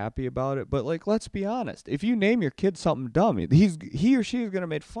I'm happy about it, but like, let's be honest. If you name your kid something dumb, he or she is gonna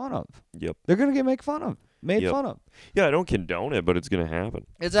make fun of. Yep. They're gonna get made fun of. Yep. Fun of. Yeah, I don't condone it, but it's gonna happen.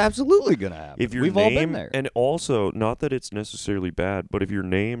 It's absolutely gonna happen. If your We've name, all been there. and also not that it's necessarily bad, but if your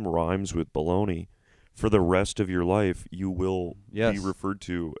name rhymes with baloney, for the rest of your life, you will Yes. be referred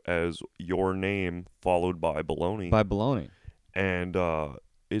to as your name followed by baloney. By baloney. And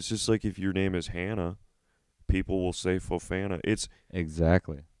it's just like if your name is Hannah, people will say Fofana. It's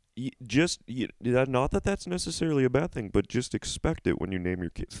Exactly. not that that's necessarily a bad thing, but just expect it when you name your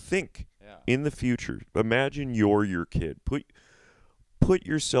kid. Think in the future. Imagine you're your kid. Put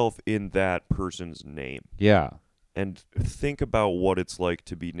yourself in that person's name Yeah. and think about what it's like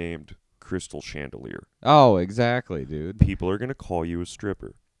to be named Crystal Chandelier. Oh, exactly, dude. People are going to call you a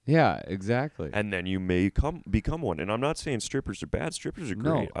stripper. Yeah, exactly. And then you may become one. And I'm not saying strippers are bad. Strippers are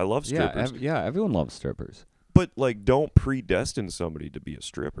great. No. I love strippers. Yeah, everyone loves strippers. But like, don't predestine somebody to be a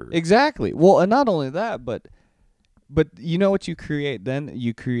stripper. Exactly. Well, and not only that, but you know what you create then?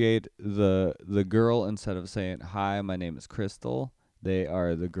 You create the girl, instead of saying, "Hi, my name is Crystal." They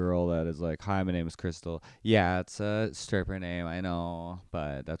are the girl that is like, "Hi, my name is Crystal." Yeah, it's a stripper name, I know,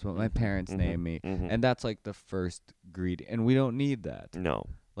 but that's what my parents named me. And that's like the first greeting. And we don't need that. No.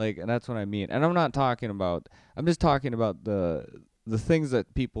 Like, and that's what I mean. And I'm just talking about the things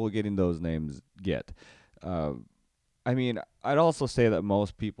that people getting those names get. I mean, I'd also say that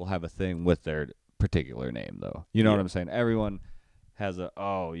most people have a thing with their particular name, though. You know what I'm saying? Everyone has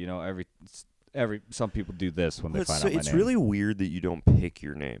some people do this when they find out my name. It's really weird that you don't pick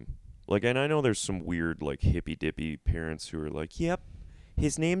your name. Like, and I know there's some weird, like, hippy-dippy parents who are like, yep,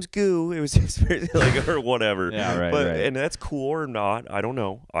 his name's Goo. It was his like, or whatever. Yeah, right, but, right. And that's cool or not. I don't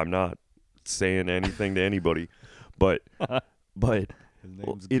know. I'm not saying anything to anybody. But His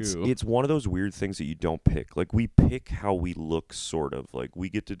name's Goo. it's one of those weird things that you don't pick. Like, we pick how we look, sort of. Like, we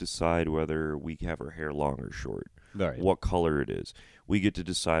get to decide whether we have our hair long or short. Right. What color it is. We get to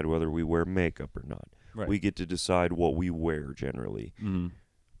decide whether we wear makeup or not. Right. We get to decide what we wear generally. Mm-hmm.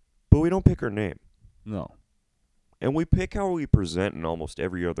 But we don't pick our name. No. And we pick how we present in almost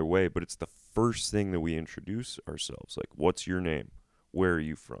every other way, but it's the first thing that we introduce ourselves. Like, what's your name? Where are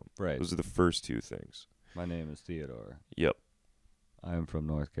you from? Right. Those are the first two things. My name is Theodore. Yep. I am from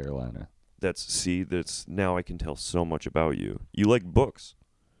North Carolina. That's now I can tell so much about you. You like books.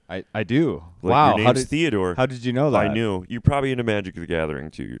 I do. Like, Wow. Your name's Theodore. How did you know that? I knew. You're probably into Magic the Gathering,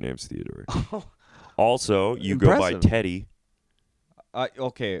 too. Your name's Theodore. Also, you go by Impressive. Teddy.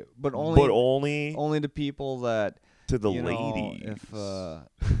 Okay, but only only to people that to the you know, ladies. If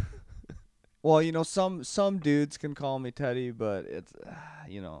well, you know, some dudes can call me Teddy, but it's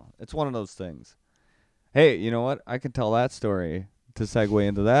it's one of those things. Hey, you know what? I can tell that story to segue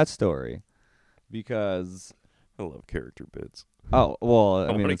into that story, because I love character bits. oh well, I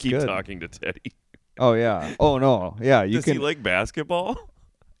I mean want to it's keep good. talking to Teddy. Oh yeah. Oh no. Yeah, you Does can. he like basketball?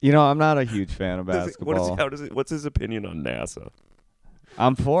 You know, I'm not a huge fan of basketball. What's his opinion on NASA?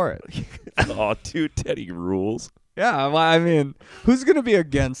 I'm for it. Oh, dude, Teddy rules. Yeah, well, I mean, who's gonna be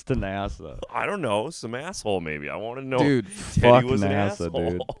against the NASA? I don't know, some asshole maybe. I want to know. Dude, Teddy fuck was an NASA,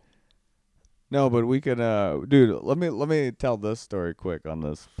 asshole. dude. No, but we can, dude. Let me tell this story quick on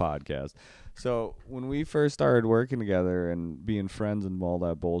this podcast. So when we first started working together and being friends and all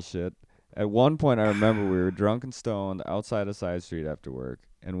that bullshit, at one point I remember we were drunk and stoned outside of Side Street after work,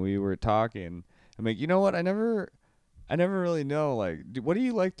 and we were talking. I'm like, you know what? I never really know, like, what do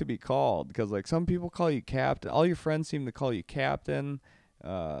you like to be called? Because, like, some people call you Captain. All your friends seem to call you Captain.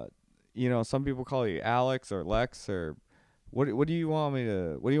 You know, some people call you Alex or Lex or what do you want me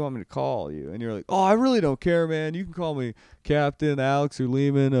to call you? And you're like, oh, I really don't care, man. You can call me Captain, Alex, or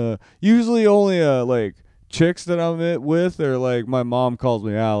Lehman. Usually only like chicks that I'm with, or like my mom calls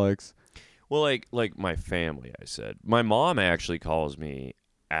me Alex. Well, like my family, I said. My mom actually calls me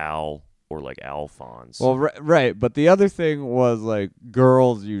Al or like Alphonse. Well, right. But the other thing was, like,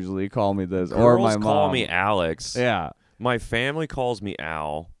 girls usually call me this, or my mom. Girls call me Alex. Yeah. My family calls me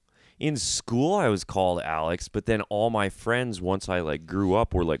Al. In school, I was called Alex, but then all my friends, once I like grew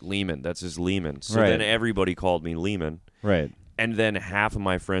up, were like Lehman. That's his Lehman. So Right. then everybody called me Lehman. Right. And then half of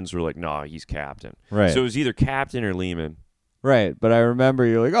my friends were like, nah, he's Captain. Right. So it was either Captain or Lehman. Right. But I remember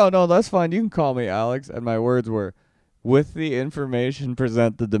you're like, oh, no, that's fine. You can call me Alex. And my words were, with the information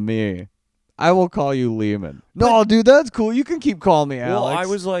presented to me, I will call you Lehman. No, dude, that's cool. You can keep calling me Alex. Well, I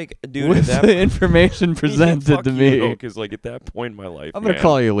was like, dude, with at that the information presented to me. Because like at that point in my life, I'm going to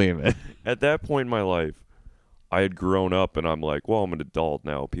call you Lehman. At that point in my life, I had grown up, and I'm like, well, I'm an adult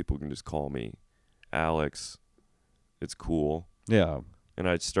now. People can just call me Alex. It's cool. Yeah. And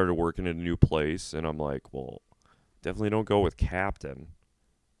I started working at a new place, and I'm like, well, definitely don't go with Captain.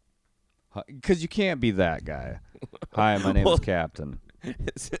 Because you can't be that guy. Hi, my name is Captain.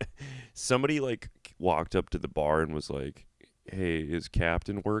 Somebody like walked up to the bar and was like, hey, is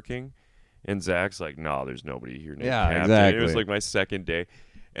Captain working? And Zach's like, no, there's nobody here named Captain. Exactly. It was like my second day.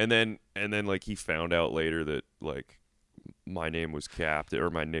 And then like he found out later that like my name was Captain, or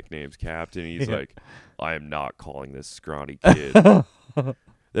my nickname's Captain. He's like, I am not calling this scrawny kid.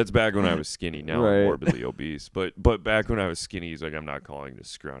 That's back when I was skinny. Now I'm morbidly obese. But back when I was skinny, he's like, I'm not calling this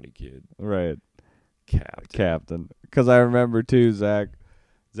scrawny kid. Right. Captain. Because I remember, too, Zach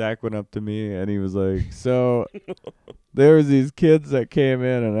went up to me, and he was like, so there was these kids that came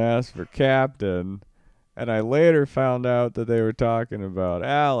in and asked for Captain, and I later found out that they were talking about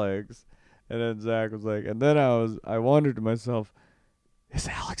Alex. And then Zach was like, and then I wondered to myself, is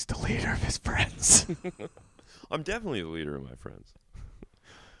Alex the leader of his friends? I'm definitely the leader of my friends.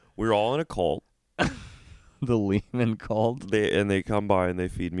 We're all in a cult. The Lehman cult? They come by and they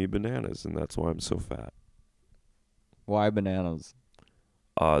feed me bananas, and that's why I'm so fat. Why bananas?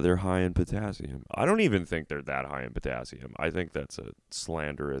 They're high in potassium. I don't even think they're that high in potassium. I think that's a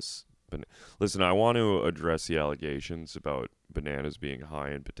slanderous. Listen, I want to address the allegations about bananas being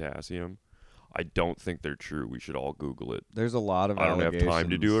high in potassium. I don't think they're true. We should all Google it. There's a lot of I don't have allegations. time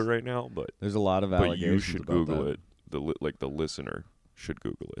to do it right now, but There's a lot of but allegations you should about Google that. it. The listener should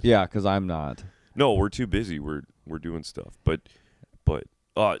Google it. Yeah, because I'm not. No, we're too busy. We're doing stuff. But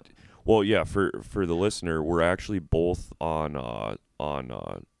well, yeah. For the listener, we're actually both on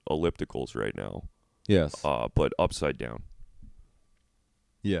ellipticals right now. Yes. But upside down.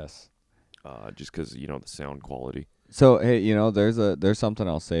 Yes. Just because the sound quality. So hey, there's something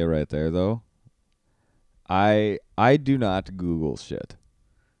I'll say right there though. I do not Google shit.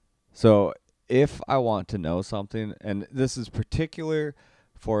 So if I want to know something, and this is particular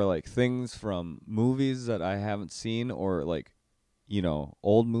for like things from movies that I haven't seen, or like,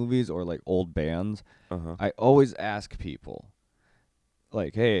 old movies or like old bands, I always ask people,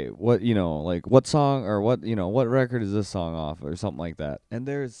 like, hey, what song or what record is this song off or something like that. And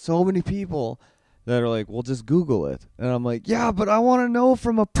there's so many people that are like, well, just Google it. And I'm like, yeah, but I want to know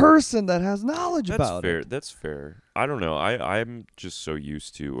from a person that has knowledge about it. That's fair. I don't know. I'm just so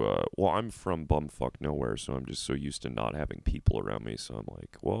used to, I'm from bumfuck nowhere, so I'm just so used to not having people around me. So I'm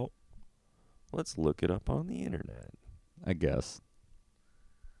like, well, let's look it up on the internet. I guess.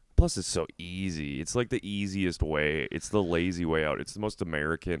 Plus, it's so easy. It's like the easiest way. It's the lazy way out. It's the most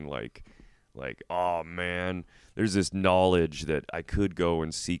American, like, oh man, there's this knowledge that I could go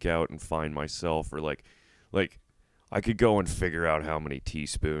and seek out and find myself, or like I could go and figure out how many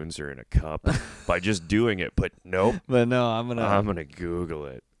teaspoons are in a cup by just doing it. But nope. But no, I'm gonna Google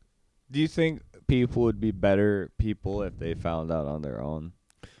it. Do you think people would be better people if they found out on their own?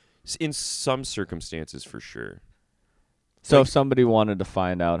 In some circumstances, for sure. So if somebody wanted to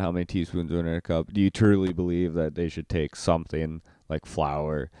find out how many teaspoons are in a cup, do you truly believe that they should take something like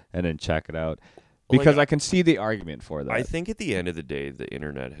flour and then check it out? Because I can see the argument for that. I think at the end of the day, the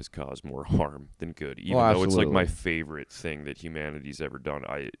internet has caused more harm than good, even Well, though it's like my absolutely. favorite thing that humanity's ever done.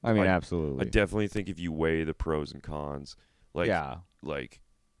 I mean, absolutely. I definitely think if you weigh the pros and cons,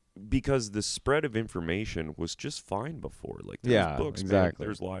 because the spread of information was just fine before. Like, there's books, exactly. man,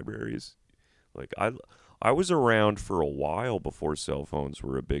 there's libraries. Like, I was around for a while before cell phones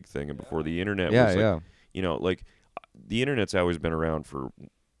were a big thing, and before the internet was like, the internet's always been around for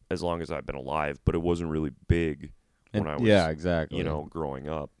as long as I've been alive, but it wasn't really big when I was exactly. growing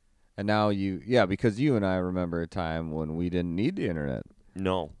up. And now because you and I remember a time when we didn't need the internet.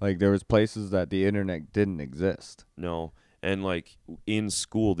 No. Like, there was places that the internet didn't exist. No. And like in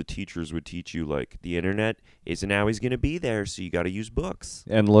school, the teachers would teach you like the internet isn't always going to be there, so you got to use books.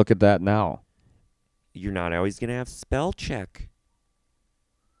 And look at that now. You're not always going to have spell check.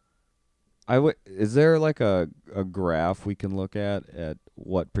 Is there like a graph we can look at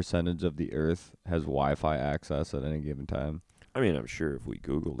what percentage of the Earth has Wi-Fi access at any given time? I mean, I'm sure if we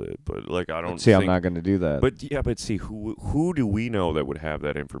Googled it, but like I don't I'm not going to do that. But see, who do we know that would have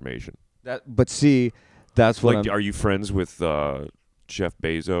that information? That's what are you friends with Jeff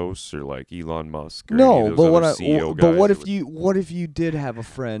Bezos or like Elon Musk? Or no, any of those but what if you did have a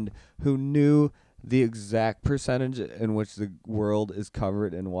friend who knew the exact percentage in which the world is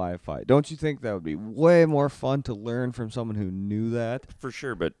covered in Wi-Fi? Don't you think that would be way more fun to learn from someone who knew that? For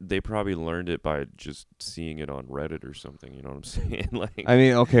sure, but they probably learned it by just seeing it on Reddit or something. You know what I'm saying? Like, I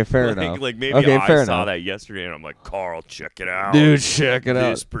mean, okay, fair enough. Like maybe I saw that yesterday, and I'm like, Carl, check it out, dude, check it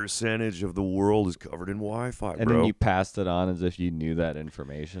out. This percentage of the world is covered in Wi-Fi, and then you passed it on as if you knew that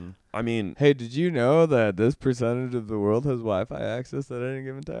information. I mean, hey, did you know that this percentage of the world has Wi-Fi access at any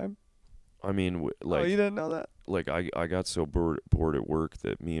given time? I mean, like, oh, you didn't know that? Like, I got so bored at work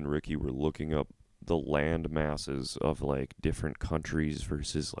that me and Ricky were looking up the land masses of like different countries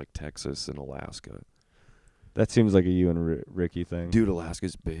versus like Texas and Alaska. That seems like a you and Ricky thing. Dude,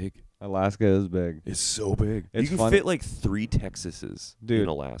 Alaska's big. Alaska is big. It's so big. It's you can fit like 3 Texases in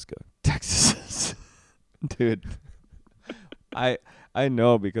Alaska. Texases. Dude. I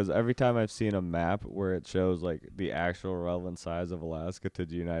know, because every time I've seen a map where it shows like the actual relevant size of Alaska to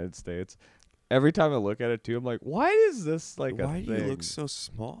the United States, every time I look at it too, I'm like, why is this like why a thing? Why do you look so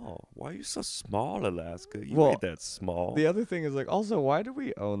small? Why are you so small, Alaska? You ain't that small. The other thing is like, also, why do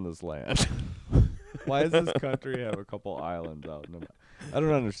we own this land? Why does this country have a couple islands out in the I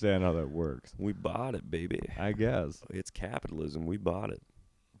don't understand how that works. We bought it, baby. I guess. It's capitalism. We bought it.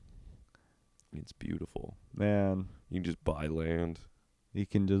 It's beautiful. Man. You can just buy land. You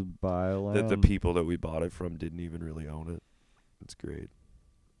can just buy land. That the people that we bought it from didn't even really own it. It's great.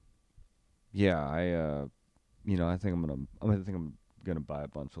 Yeah, I think I'm gonna buy a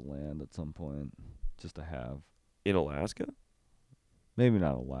bunch of land at some point just to have. In Alaska? Maybe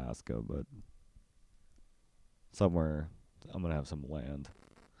not Alaska, but somewhere I'm gonna have some land,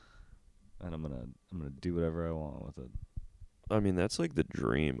 and I'm gonna do whatever I want with it. I mean, that's like the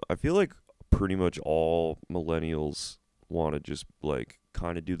dream. I feel like pretty much all millennials want to just like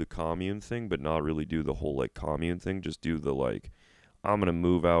kind of do the commune thing, but not really do the whole like commune thing. Just do the like, I'm gonna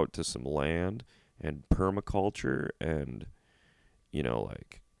move out to some land and permaculture, and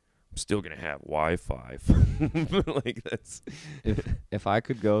like I'm still gonna have Wi-Fi. Like that's. If I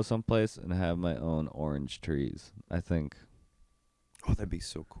could go someplace and have my own orange trees, I think Oh, that'd be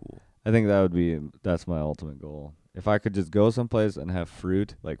so cool. that's my ultimate goal. If I could just go someplace and have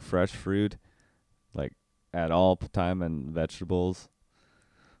fruit, like fresh fruit, like at all time, and vegetables,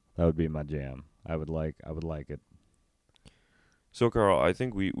 that would be my jam. I would like it. So, Carl, I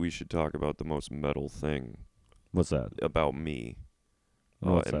think we should talk about the most metal thing What's that? about me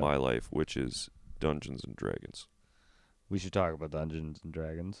What's in that? my life, which is Dungeons and Dragons. We should talk about Dungeons and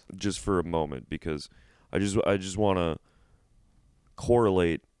Dragons. Just for a moment, because I just want to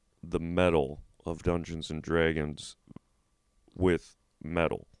correlate the metal of Dungeons and Dragons with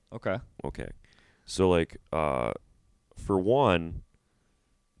metal. Okay. Okay. So like for one,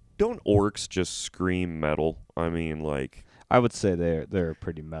 don't orcs just scream metal? I mean, like I would say they're a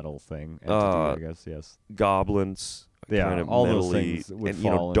pretty metal thing. Entity, I guess. Yes. goblins Yeah. kind of all metally, those things would and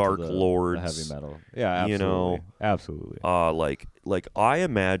fall dark into the lords, heavy metal. Yeah. you know, Absolutely. Absolutely. like I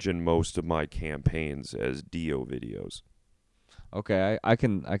imagine most of my campaigns as Dio videos. Okay. I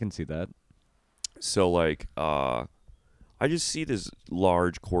can see that. So like I just see this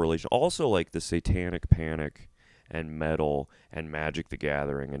large correlation. Also like the Satanic Panic and metal and Magic the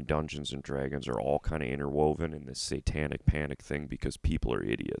Gathering and Dungeons and Dragons are all kind of interwoven in this Satanic Panic thing because people are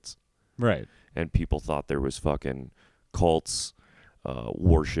idiots. Right. And people thought there was fucking cults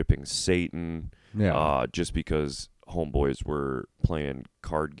worshipping Satan Yeah. just because homeboys were playing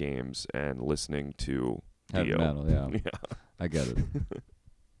card games and listening to Heavy Dio. metal. Yeah. Yeah. I get it.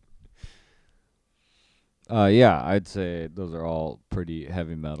 Yeah, I'd say those are all pretty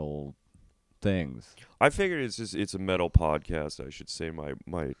heavy metal things. I figured it's a metal podcast. I should say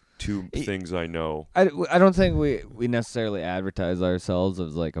my two things I know. I don't think we necessarily advertise ourselves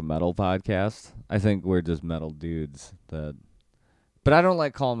as like a metal podcast. I think we're just metal dudes that. But I don't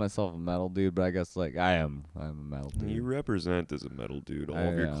like calling myself a metal dude. But I guess like I'm a metal dude. You represent as a metal dude. All I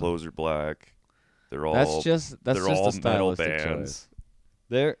of your am. clothes are black. They're all That's just they're a all metal stylistic bands.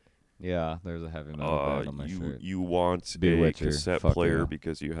 choice. There's a heavy metal band on my shirt. You want Bewitcher, a cassette fuck player yeah.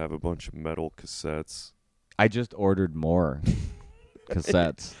 because you have a bunch of metal cassettes. I just ordered more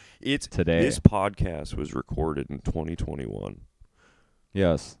cassettes today. This podcast was recorded in 2021.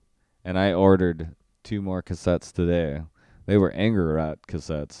 Yes, and I ordered 2 more cassettes today. They were Anger Rat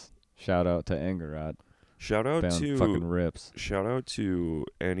cassettes. Shout out to Anger Rat. Shout out Band to fucking rips. Shout out to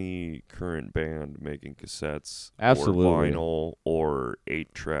any current band making cassettes, Absolutely. or vinyl, or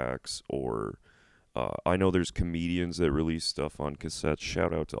 8-tracks, or I know there's comedians that release stuff on cassettes.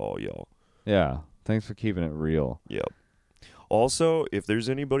 Shout out to all y'all. Yeah, thanks for keeping it real. Yep. Also, if there's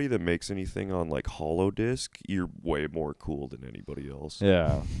anybody that makes anything on like holodisc, you're way more cool than anybody else.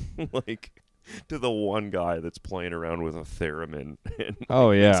 Yeah. Like to the one guy that's playing around with a theremin and Oh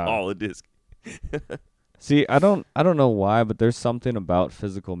makes yeah. holodisc. See, I don't know why, but there's something about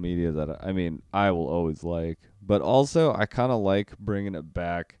physical media that I will always like. But also, I kind of like bringing it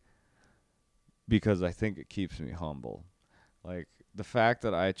back because I think it keeps me humble. Like the fact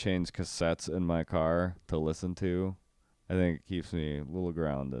that I change cassettes in my car to listen to, I think it keeps me a little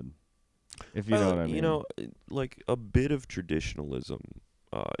grounded. If you know what I mean. You know, like a bit of traditionalism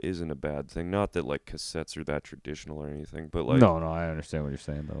isn't a bad thing. Not that like cassettes are that traditional or anything, but like no, I understand what you're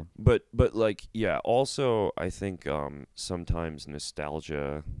saying though. But like yeah, also I think sometimes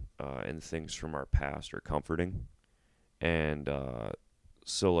nostalgia and things from our past are comforting. And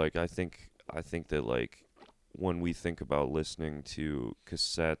so like I think that like when we think about listening to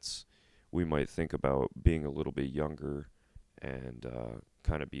cassettes, we might think about being a little bit younger and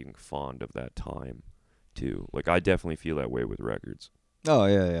kind of being fond of that time too. Like I definitely feel that way with records. Oh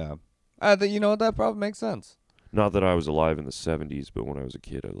yeah. You know what? That probably makes sense. Not that I was alive in the 70s, but when I was a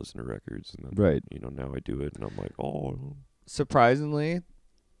kid, I listened to records, and then, Right. you know, now I do it, and I'm like, oh. Surprisingly,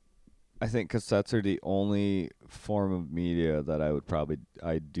 I think cassettes are the only form of media that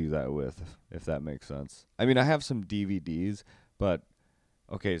I'd do that with, if that makes sense. I mean, I have some DVDs, but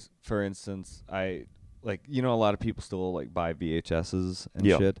okay, for instance, I like, you know, a lot of people still like buy VHSs and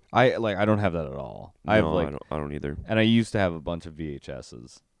Yeah. shit. I don't have that at all. I have No, like I don't either. and I used to have a bunch of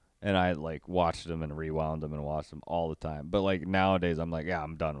VHSs. And I like watched them and rewound them and watched them all the time. But like nowadays, I'm like, yeah,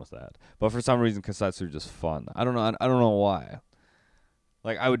 I'm done with that. But for some reason, cassettes are just fun. I don't know. I don't know why.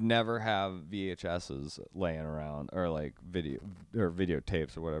 Like I would never have VHSs laying around or like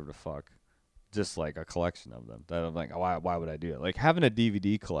videotapes or whatever the fuck. Just like a collection of them. That I'm like, why would I do it? Like having a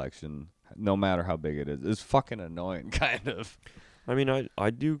DVD collection, no matter how big it is fucking annoying, kind of. I mean,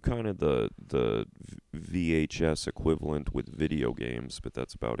 I do kind of the VHS equivalent with video games, but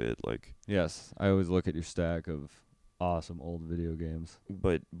that's about it. Like, Yes, I always look at your stack of awesome old video games.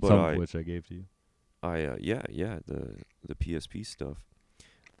 but Some I of which I gave to you. yeah, the PSP stuff.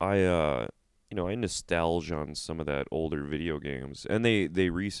 I I nostalgia on some of that older video games, and they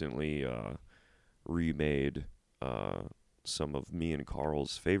recently remade some of me and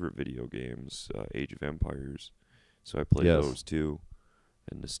Carl's favorite video games, Age of Empires. So I played Yes. those too,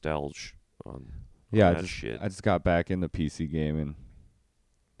 and nostalgia on Yeah, that shit. I just got back into PC gaming.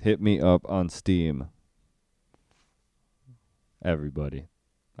 Hit me up on Steam. Everybody.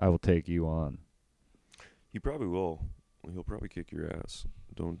 I will take you on. He probably will. He'll probably kick your ass.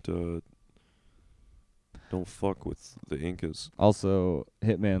 Don't fuck with the Incas. Also,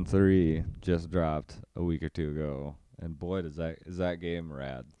 Hitman 3 just dropped a week or two ago, and boy, is that game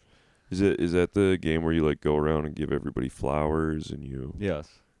rad. Is that the game where you like go around and give everybody flowers and Yes.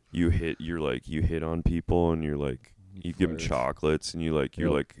 you hit on people and you're like you give them flirt. chocolates and you're Yep.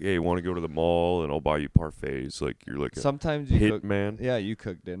 like, hey, want to go to the mall and I'll buy you parfaits. Like you're like a Sometimes you hit cook, man. yeah, you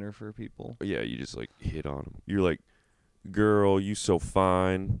cook dinner for people. Yeah, you just like hit on them. You're like, girl, you so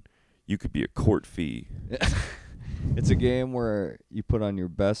fine. You could be a court fee. It's a game where you put on your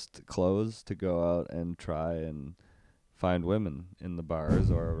best clothes to go out and try and find women in the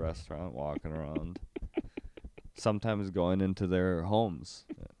bars or a restaurant, walking around. Sometimes going into their homes.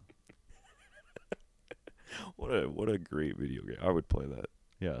 What a great video game. I would play that.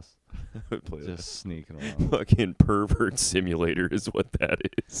 Yes. I would play Just sneaking that. around. Fucking pervert simulator is what that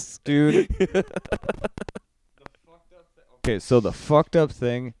is. Dude. Okay, so the fucked up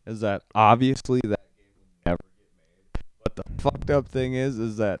thing is that obviously that game would never get made. But the fucked up thing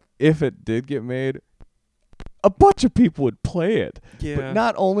is that if it did get made, a bunch of people would play it. Yeah. But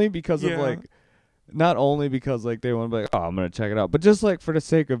not only because Yeah. of like they want to be like, oh, I'm gonna check it out, but just like for the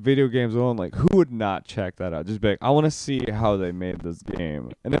sake of video games alone, like who would not check that out? Just be like, I want to see how they made this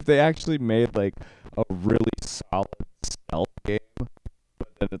game, and if they actually made like a really solid stealth game, but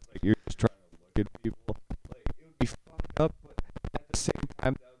then it's like you're just trying to look at people, like it would be fucked up, but at the same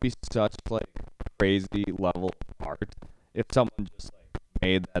time that would be such like crazy level of art if someone just like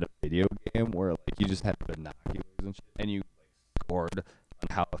made that a video game where like you just had binoculars and shit and you like scored on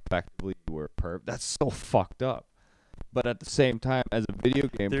how effectively you were perp. That's so fucked up. But at the same time, as a video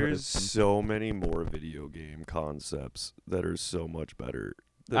game There's person, so many more video game concepts that are so much better.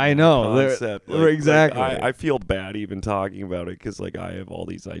 than I that know, they're- concept. exactly. I feel bad even talking about it because like I have all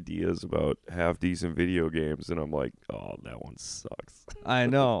these ideas about half decent video games, and I'm like, oh, that one sucks. I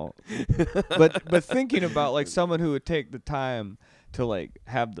know. but thinking about like someone who would take the time to like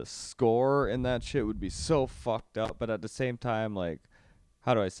have the score in that shit would be so fucked up. But at the same time, like,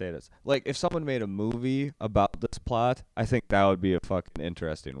 how do I say this? Like, if someone made a movie about this plot, I think that would be a fucking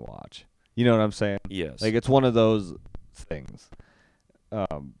interesting watch. You know what I'm saying? Yes. Like, it's one of those things.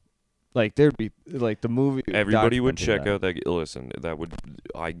 Like there'd be like the movie. Everybody would documenting check that. out that. Listen, that would.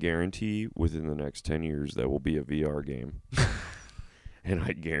 I guarantee within the next 10 years that will be a VR game, and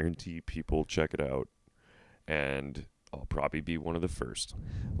I guarantee people check it out, and I'll probably be one of the first.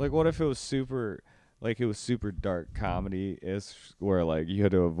 Like, what if it was super dark comedy is where like you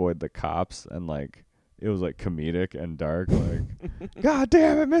had to avoid the cops and like it was like comedic and dark, like God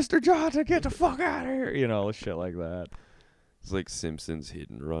damn it, Mr. Johnson, get the fuck out of here, you know, shit like that. It's like Simpsons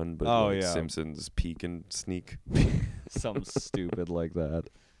Hit and Run, but Oh, like yeah. Simpsons Peek and Sneak. Something stupid like that.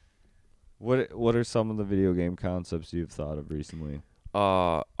 What are some of the video game concepts you've thought of recently?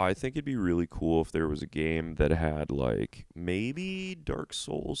 I think it'd be really cool if there was a game that had like maybe Dark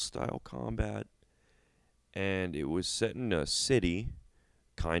Souls style combat, and it was set in a city,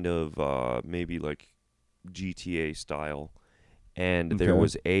 kind of maybe like GTA style, and there Okay.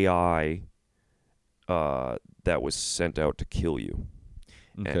 was AI that was sent out to kill you.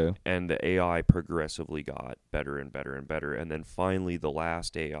 Okay. And the AI progressively got better and better and better, and then finally the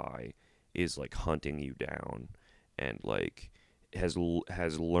last AI is like hunting you down and like has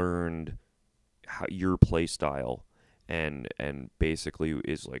learned how your play style and basically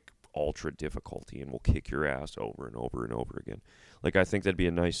is like ultra difficulty and will kick your ass over and over and over again. Like I think that'd be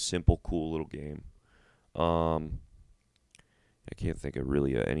a nice, simple, cool little game. I can't think of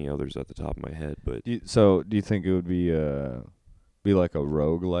really any others at the top of my head, but Do you think it would be be like a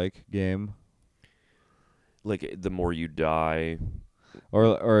roguelike game? Like the more you die, Or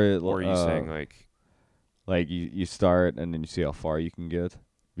or are you saying like you start and then you see how far you can get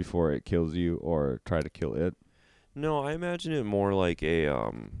before it kills you or try to kill it? No, I imagine it more like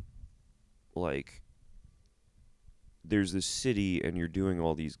like there's this city and you're doing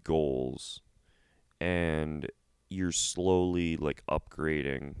all these goals and you're slowly like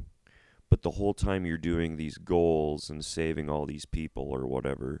upgrading, but the whole time you're doing these goals and saving all these people or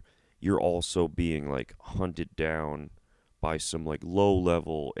whatever, you're also being like hunted down by some like low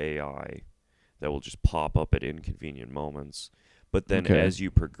level AI that will just pop up at inconvenient moments. But then Okay. as you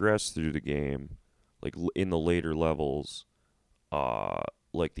progress through the game, like in the later levels,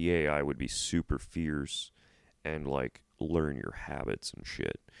 like the AI would be super fierce and like learn your habits and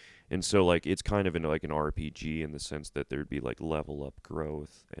shit. And so like it's kind of in like an RPG in the sense that there'd be like level up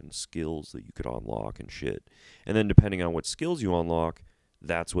growth and skills that you could unlock and shit. And then depending on what skills you unlock,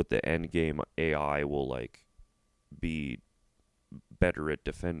 that's what the end game AI will like be better at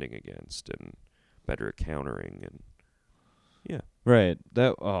defending against and better at countering and yeah. Right.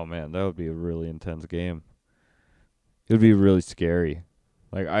 Oh man, that would be a really intense game. It would be really scary.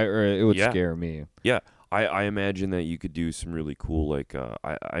 Like it would Yeah. scare me. Yeah, I imagine that you could do some really cool like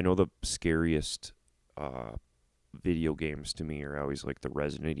I know the scariest video games to me are always like the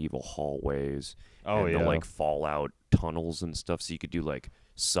Resident Evil hallways Oh and yeah. the like Fallout tunnels and stuff. So you could do like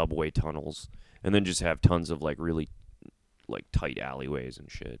subway tunnels and then just have tons of like really like tight alleyways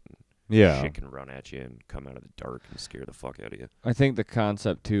and shit. And yeah. shit can run at you and come out of the dark and scare the fuck out of you. I think the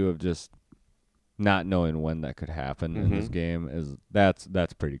concept too of just not knowing when that could happen in this Mhm. game is that's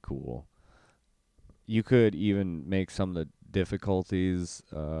pretty cool. You could even make some of the difficulties.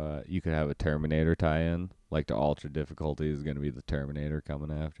 You could have a Terminator tie-in, like the ultra difficulty is going to be the Terminator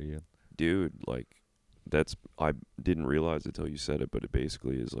coming after you. Dude, like that's I didn't realize it till you said it, but it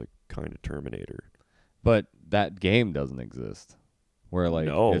basically is like kind of Terminator. But that game doesn't exist. Where like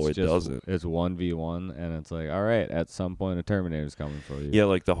No, it's it just, doesn't. It's 1v1 and it's like, all right, at some point a Terminator's coming for you. Yeah,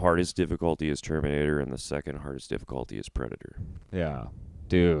 like the hardest difficulty is Terminator and the second hardest difficulty is Predator. Yeah.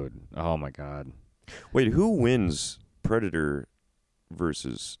 Dude. Oh my god. Wait, who wins Predator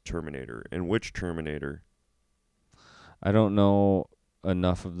versus Terminator? And which Terminator? I don't know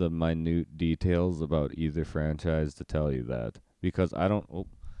enough of the minute details about either franchise to tell you that because I don't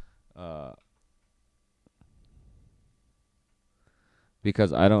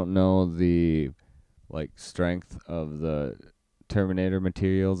because I don't know the like strength of the Terminator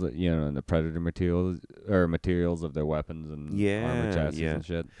materials, and the Predator materials or materials of their weapons and armor chassis and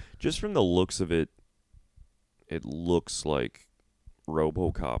shit. Just from the looks of it, it looks like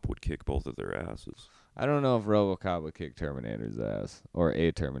RoboCop would kick both of their asses. I don't know if RoboCop would kick Terminator's ass or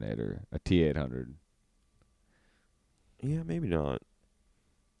a Terminator, a T-800. Yeah, maybe not.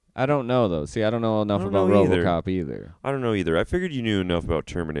 I don't know though. See, I don't know enough don't about know either. RoboCop either. I don't know either. I figured you knew enough about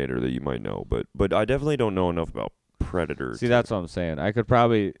Terminator that you might know, but I definitely don't know enough about Predator. See, that's what I'm saying. I could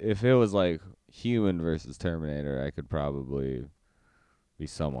probably, if it was like human versus Terminator, I could probably be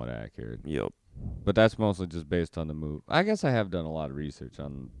somewhat accurate. Yep. But that's mostly just based on the move. I guess I have done a lot of research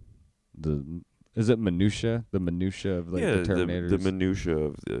on is it minutia? The minutia of like the Terminators. the minutia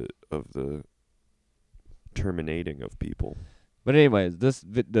of the terminating of people. But anyways,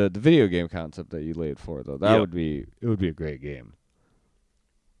 the video game concept that you laid for though, that Yep. would be a great game.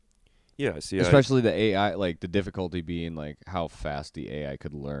 Yeah, see, Especially the AI, like the difficulty being like how fast the AI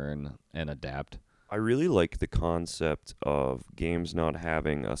could learn and adapt. I really like the concept of games not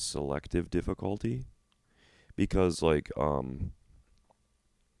having a selective difficulty because like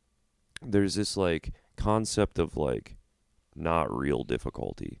there's this like concept of like not real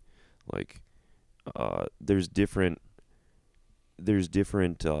difficulty. Like there's different video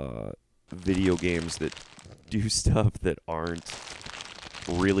games that do stuff that aren't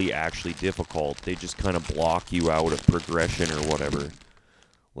really actually difficult. They just kind of block you out of progression or whatever.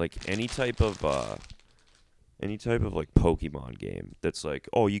 Like any type of like Pokemon game that's like,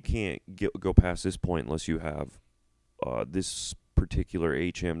 oh, you can't go past this point unless you have this particular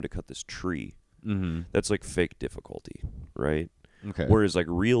HM to cut this tree. Mm-hmm. That's like fake difficulty, right? Okay. Whereas like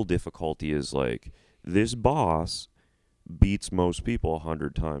real difficulty is like this boss beats most people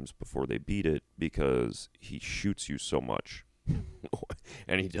 100 times before they beat it because he shoots you so much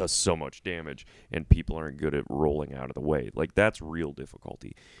and he does so much damage and people aren't good at rolling out of the way. Like that's real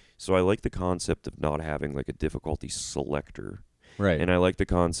difficulty. So I like the concept of not having like a difficulty selector. Right. And I like the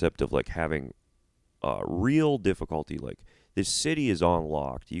concept of like having real difficulty. Like this city is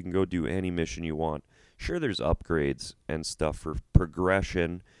unlocked. You can go do any mission you want. Sure, there's upgrades and stuff for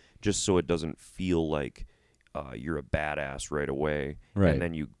progression just so it doesn't feel like you're a badass right away, Right. and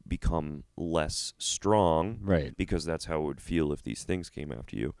then you become less strong Right. because that's how it would feel if these things came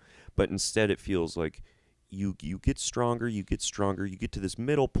after you. But instead, it feels like you get stronger, you get to this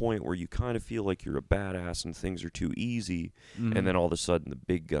middle point where you kind of feel like you're a badass and things are too easy, and then all of a sudden the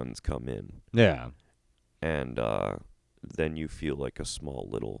big guns come in, Yeah. and then you feel like a small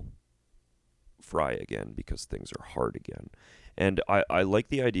little fry again because things are hard again. And I like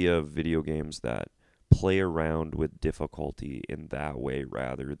the idea of video games that play around with difficulty in that way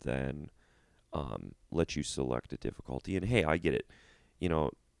rather than let you select a difficulty. And hey, I get it.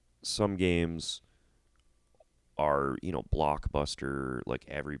 Some games are, blockbuster, like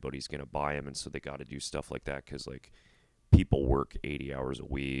everybody's going to buy them, and so they got to do stuff like that because, like, people work 80 hours a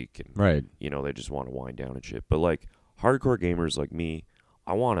week, and, Right. they just want to wind down and shit. But, like, hardcore gamers like me,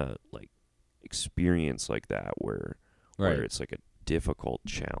 I want to, like, experience like that where it's, like, a difficult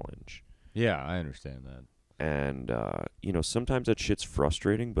challenge. Yeah, I understand that. And, sometimes that shit's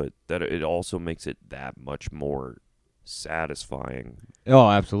frustrating, but that it also makes it that much more satisfying. Oh,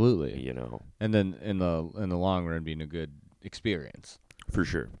 absolutely. And then in the long run, being a good experience. For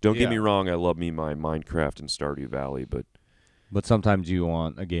sure. Don't get me wrong. I love me my Minecraft and Stardew Valley, but sometimes you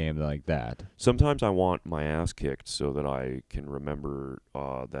want a game like that. Sometimes I want my ass kicked so that I can remember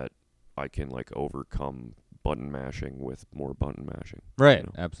that I can, like, overcome button mashing with more button mashing. Right.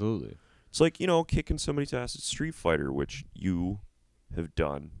 Absolutely. It's like, kicking somebody's ass at Street Fighter, which you have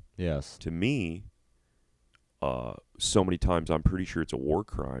done. Yes. To me, so many times I'm pretty sure it's a war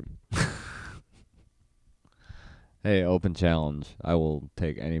crime. Hey, open challenge. I will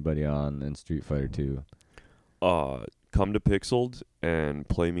take anybody on in Street Fighter 2. Come to Pixeled and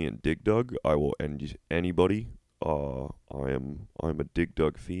play me in Dig Dug. I will end anybody. I'm a Dig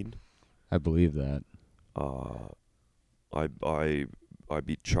Dug fiend. I believe that. I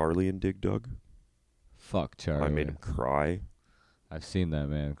beat Charlie in Dig Dug. Fuck Charlie. I made him cry. I've seen that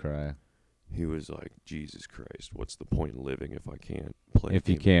man cry. He was like, Jesus Christ, what's the point in living if I can't play If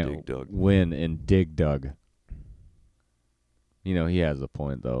you Dig can't Dug? win in Dig Dug. He has a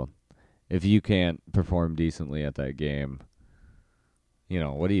point, though. If you can't perform decently at that game,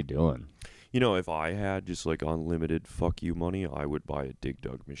 what are you doing? If I had just, like, unlimited fuck you money, I would buy a Dig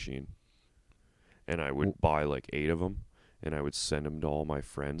Dug machine. And I would buy, like, 8 of them. And I would send them to all my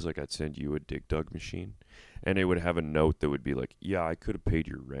friends. Like, I'd send you a Dig Dug machine. And it would have a note that would be like, yeah, I could have paid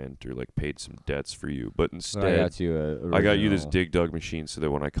your rent or, like, paid some debts for you. But instead, I got you this Dig Dug machine so that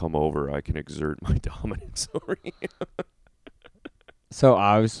when I come over, I can exert my dominance over you. So,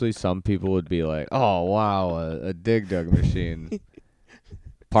 obviously, some people would be like, oh, wow, a Dig Dug machine.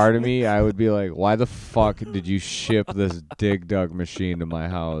 Part of me, I would be like, why the fuck did you ship this Dig Dug machine to my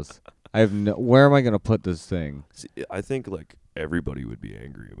house? Where am I going to put this thing? See, I think, like, everybody would be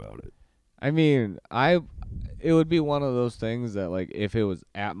angry about it. I mean, it would be one of those things that, like, if it was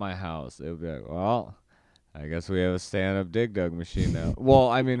at my house, it would be like, well, I guess we have a stand-up Dig Dug machine now. Well,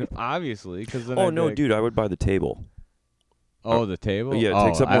 I mean, obviously, because then dude, I would buy the table. Oh, the table? Yeah, it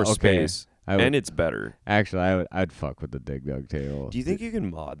takes up more space. And it's better. Actually, I'd fuck with the Dig Dug table. Do you think you can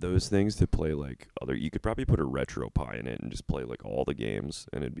mod those things to play, like, other... You could probably put a RetroPie in it and just play, like, all the games,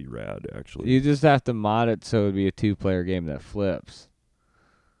 and it'd be rad, actually. You just have to mod it so it'd be a 2-player game that flips.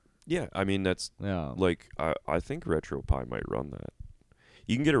 Yeah, I mean, that's... Yeah. Like, I think RetroPie might run that.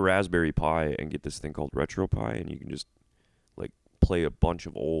 You can get a Raspberry Pi and get this thing called RetroPie, and you can just, like, play a bunch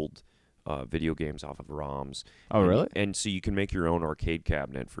of old... video games off of ROMs. Oh, really? And so you can make your own arcade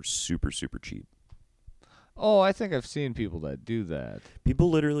cabinet for super, super cheap. Oh, I think I've seen people that do that. People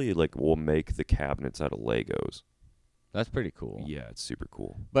literally, like, will make the cabinets out of Legos. That's pretty cool. Yeah, it's super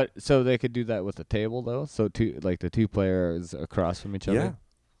cool. But so they could do the table though? So the 2 players across from each other?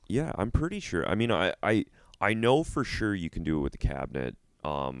 Yeah, I'm pretty sure. I mean, I know for sure you can do it with the cabinet.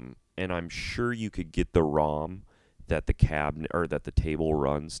 And I'm sure you could get the ROM that the cabinet or that the table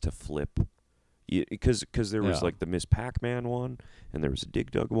runs to flip, because there was like the Miss Pac-Man one, and there was a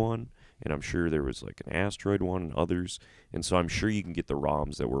Dig Dug one, and I'm sure there was like an Asteroid one and others, and so I'm sure you can get the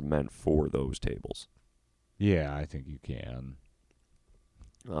ROMs that were meant for those tables. Yeah, I think you can.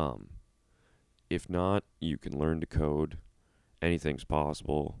 If not, you can learn to code. Anything's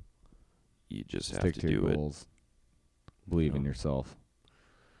possible. You just have to do it. Goals. Believe in yourself.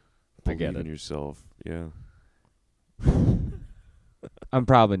 I get it. Believe in yourself. Yeah. I'm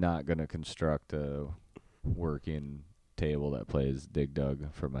probably not going to construct a working table that plays Dig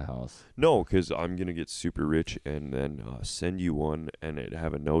Dug for my house. No, because I'm going to get super rich and then send you one and it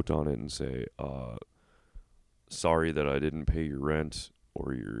have a note on it and say, sorry that I didn't pay your rent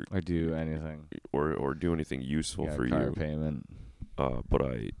or your... Or do anything. Or do anything useful for car you. payment. but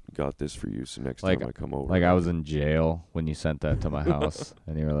I got this for you, so next Like- time I come over. Like I was in jail when you sent that to my house,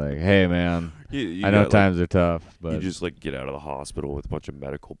 and you were like, "Hey, man, You I know got, times are tough, you but just like get out of the hospital with a bunch of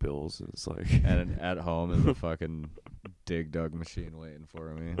medical bills, and it's like, and at home is a fucking dig dug machine waiting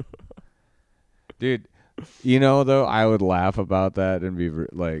for me, dude." You know, though, I would laugh about that and be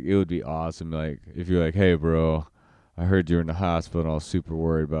like, it would be awesome. Like if you're like, "Hey, bro, I heard you were in the hospital, and I was super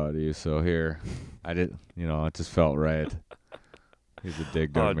worried about you, so here, I did." You know, it just felt right. He's a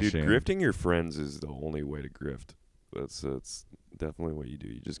dig dug dude, machine. grifting your friends is the only way to grift. That's definitely what you do.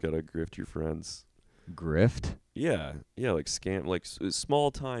 You just gotta grift your friends. Grift? Yeah, like scam, like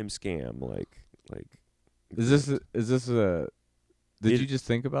small time scam, like. Is this a? Did It- you just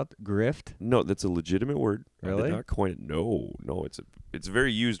think about grift? No, that's a legitimate word. I Really? did not coin it. No, it's a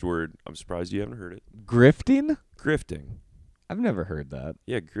very used word. I'm surprised you haven't heard it. Grifting? Grifting. I've never heard that.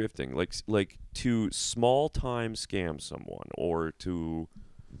 Yeah, grifting. Like to small time scam someone or to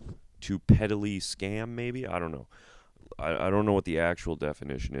pettily scam maybe. I don't know. I don't know what the actual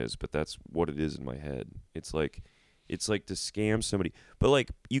definition is, but that's what it is in my head. It's like to scam somebody. But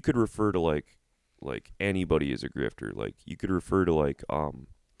like you could refer to like anybody as a grifter. Like you could refer to like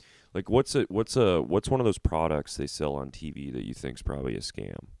what's one of those products they sell on TV that you think's probably a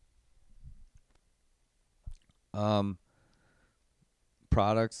scam?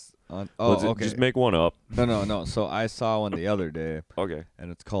 Products on. Okay. Just make one up. No. So I saw one the other day, Okay.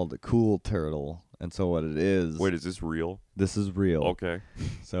 and it's called the Cool Turtle. And so what it is? Wait, is this real? This is real. Okay.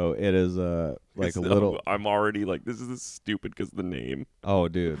 So it is like It's- a little. I'm already like, this is stupid because the name. Oh,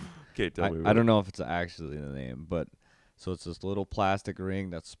 dude. Okay, tell me. I don't know if it's actually the name, but so it's this little plastic ring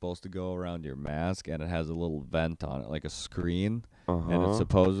that's supposed to go around your mask, and it has a little vent on it, like a screen, and it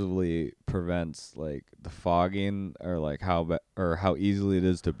supposedly prevents like the fogging or like how easily it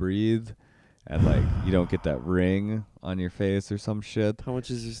is to breathe, and like you don't get that ring on your face or some shit. How much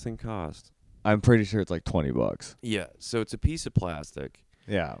does this thing cost? I'm pretty sure it's like $20. Yeah, so it's a piece of plastic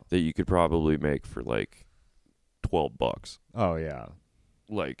Yeah. that you could probably make for like $12. Oh yeah.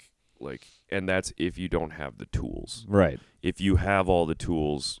 Like, and that's if you don't have the tools. Right. If you have all the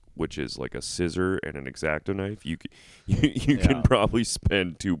tools, which is like a scissor and an X-Acto knife, you Yeah. can probably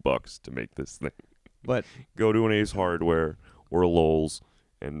spend $2 to make this thing. But Go to an Ace Hardware or a Lowe's,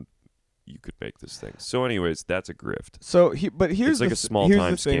 and you could make this thing. So, anyways, that's a grift. so but here's It's like the a small here's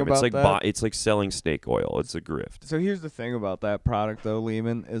time the thing scam. about It's like that. it's like selling snake oil. It's a grift. So here's the thing about that product, though,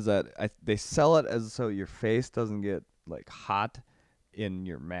 Lehman, is that they sell it as so your face doesn't get like hot in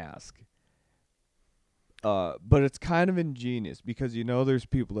your mask. But it's kind of ingenious because there's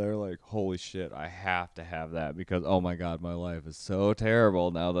people that are like, holy shit, I have to have that because oh my god, my life is so terrible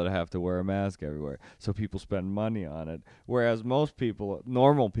now that I have to wear a mask everywhere. So people spend money on it, whereas most people,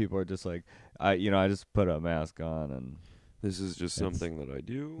 normal people, are just like, I just put a mask on and This is just something that I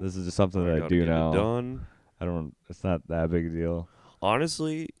do. this is just something that I gotta do get it now. done. It's not that big a deal.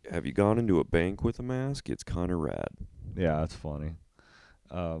 Honestly, have you gone into a bank with a mask? It's kind of rad. Yeah, that's funny.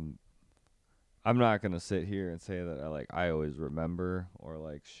 I'm not gonna sit here and say that I always remember or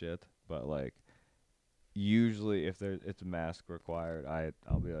like shit, but like usually if it's a mask required,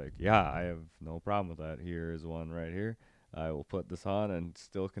 I'll be like, yeah, I have no problem with that. Here is one right here. I will put this on and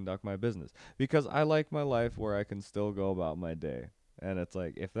still conduct my business because I like my life where I can still go about my day. And it's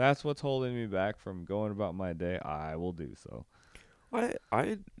like if that's what's holding me back from going about my day, I will do so.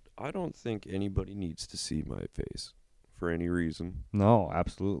 I don't think anybody needs to see my face for any reason. No,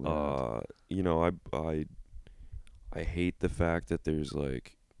 absolutely. not. I hate the fact that there's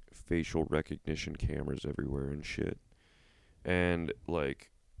like facial recognition cameras everywhere and shit. And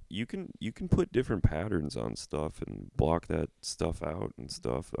like you can put different patterns on stuff and block that stuff out and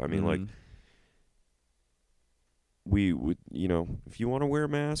stuff. I mean, like Mhm. we would, if you want to wear a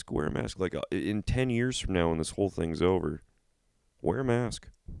mask, wear a mask. Like in 10 years from now when this whole thing's over, wear a mask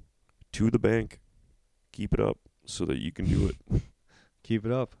to the bank. Keep it up so that you can do it. Keep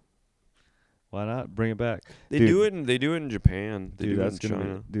it up. Why not? Bring it back. They Dude. do it in Japan. They Dude, do it that's in gonna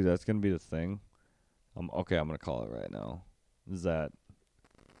China. be, that's gonna be the thing. Okay, I'm gonna call it right now. Is that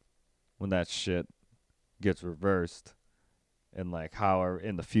when that shit gets reversed, and like how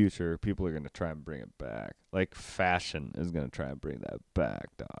in the future people are gonna try and bring it back. Like fashion is gonna try and bring that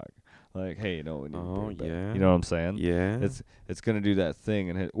back, dog. Like, hey, we need to bring it back. yeah. You know what I'm saying? Yeah. It's gonna do that thing,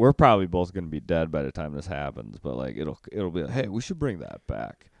 and we're probably both gonna be dead by the time this happens. But like, it'll be like, hey, we should bring that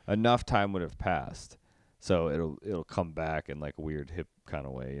back. Enough time would have passed, so it'll come back in like a weird hip kind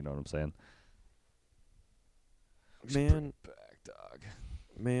of way. You know what I'm saying? Man, Back, dog.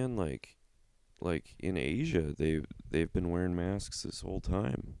 man, like in Asia, they've been wearing masks this whole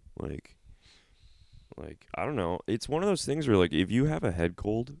time. Like Like, I don't know. It's one of those things where, like, if you have a head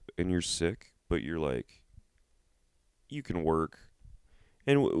cold and you're sick, but you're like, you can work.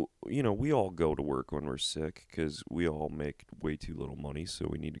 And, we all go to work when we're sick because we all make way too little money, so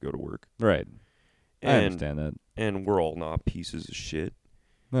we need to go to work. Right. I And, understand that. and we're all not pieces of shit.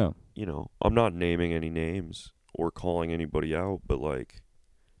 No. I'm not naming any names or calling anybody out, but, like,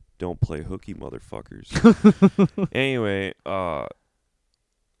 don't play hooky, motherfuckers. Anyway,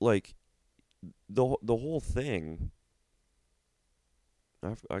 like, the whole thing,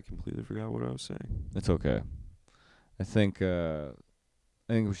 I completely forgot what I was saying. It's okay. I think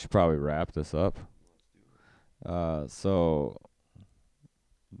we should probably wrap this up. So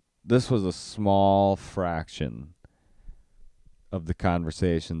this was a small fraction of the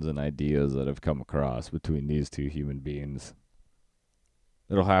conversations and ideas that have come across between these two human beings.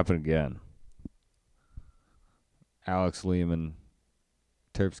 It'll happen again. Alex Lehman,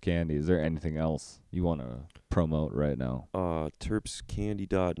 Terps Candy. Is there anything else you want to promote right now?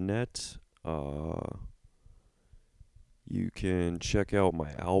 Terpscandy.net. You can check out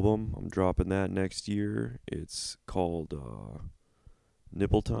my album. I'm dropping that next year. It's called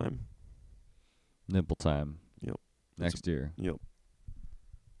Nipple Time. Nipple Time. Yep. Next year. Yep.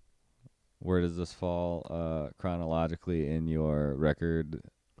 Where does this fall chronologically in your record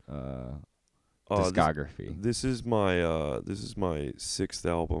discography? This is my sixth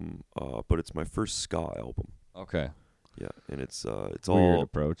album, but it's my first ska album. Okay. Yeah, and it's Weird all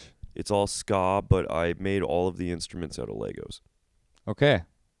approach. It's all ska, but I made all of the instruments out of Legos. Okay.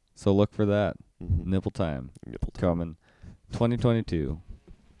 So look for that. Mm-hmm. Nipple Time. Nipple Time. Coming 2022.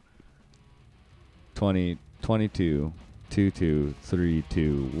 2022 22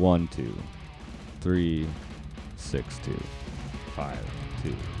 32 12 3 6 2 5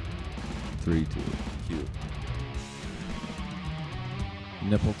 2 3 2. Cute.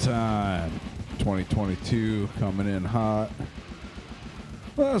 Nipple Time 2022 coming in hot.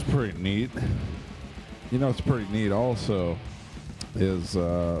 Well, that's pretty neat. It's pretty neat also is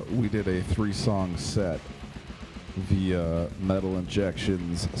we did a 3-song set via Metal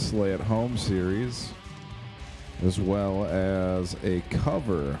Injection's Slay at Home series, as well as a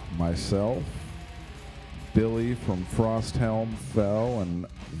cover myself, Billy from Frosthelm Fell and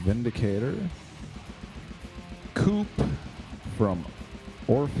Vindicator, Coop from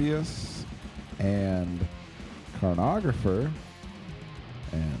Orpheus and Carnographer,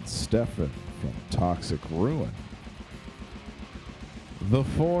 and Stefan from Toxic Ruin. The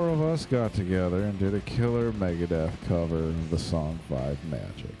 4 of us got together and did a killer Megadeth cover of the song 5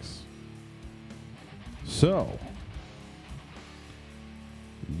 Magics. So,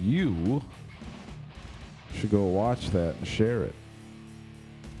 you should go watch that and share it.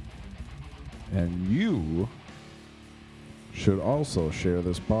 And you should also share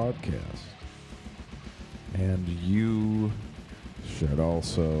this podcast. And you should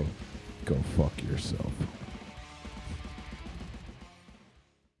also go fuck yourself.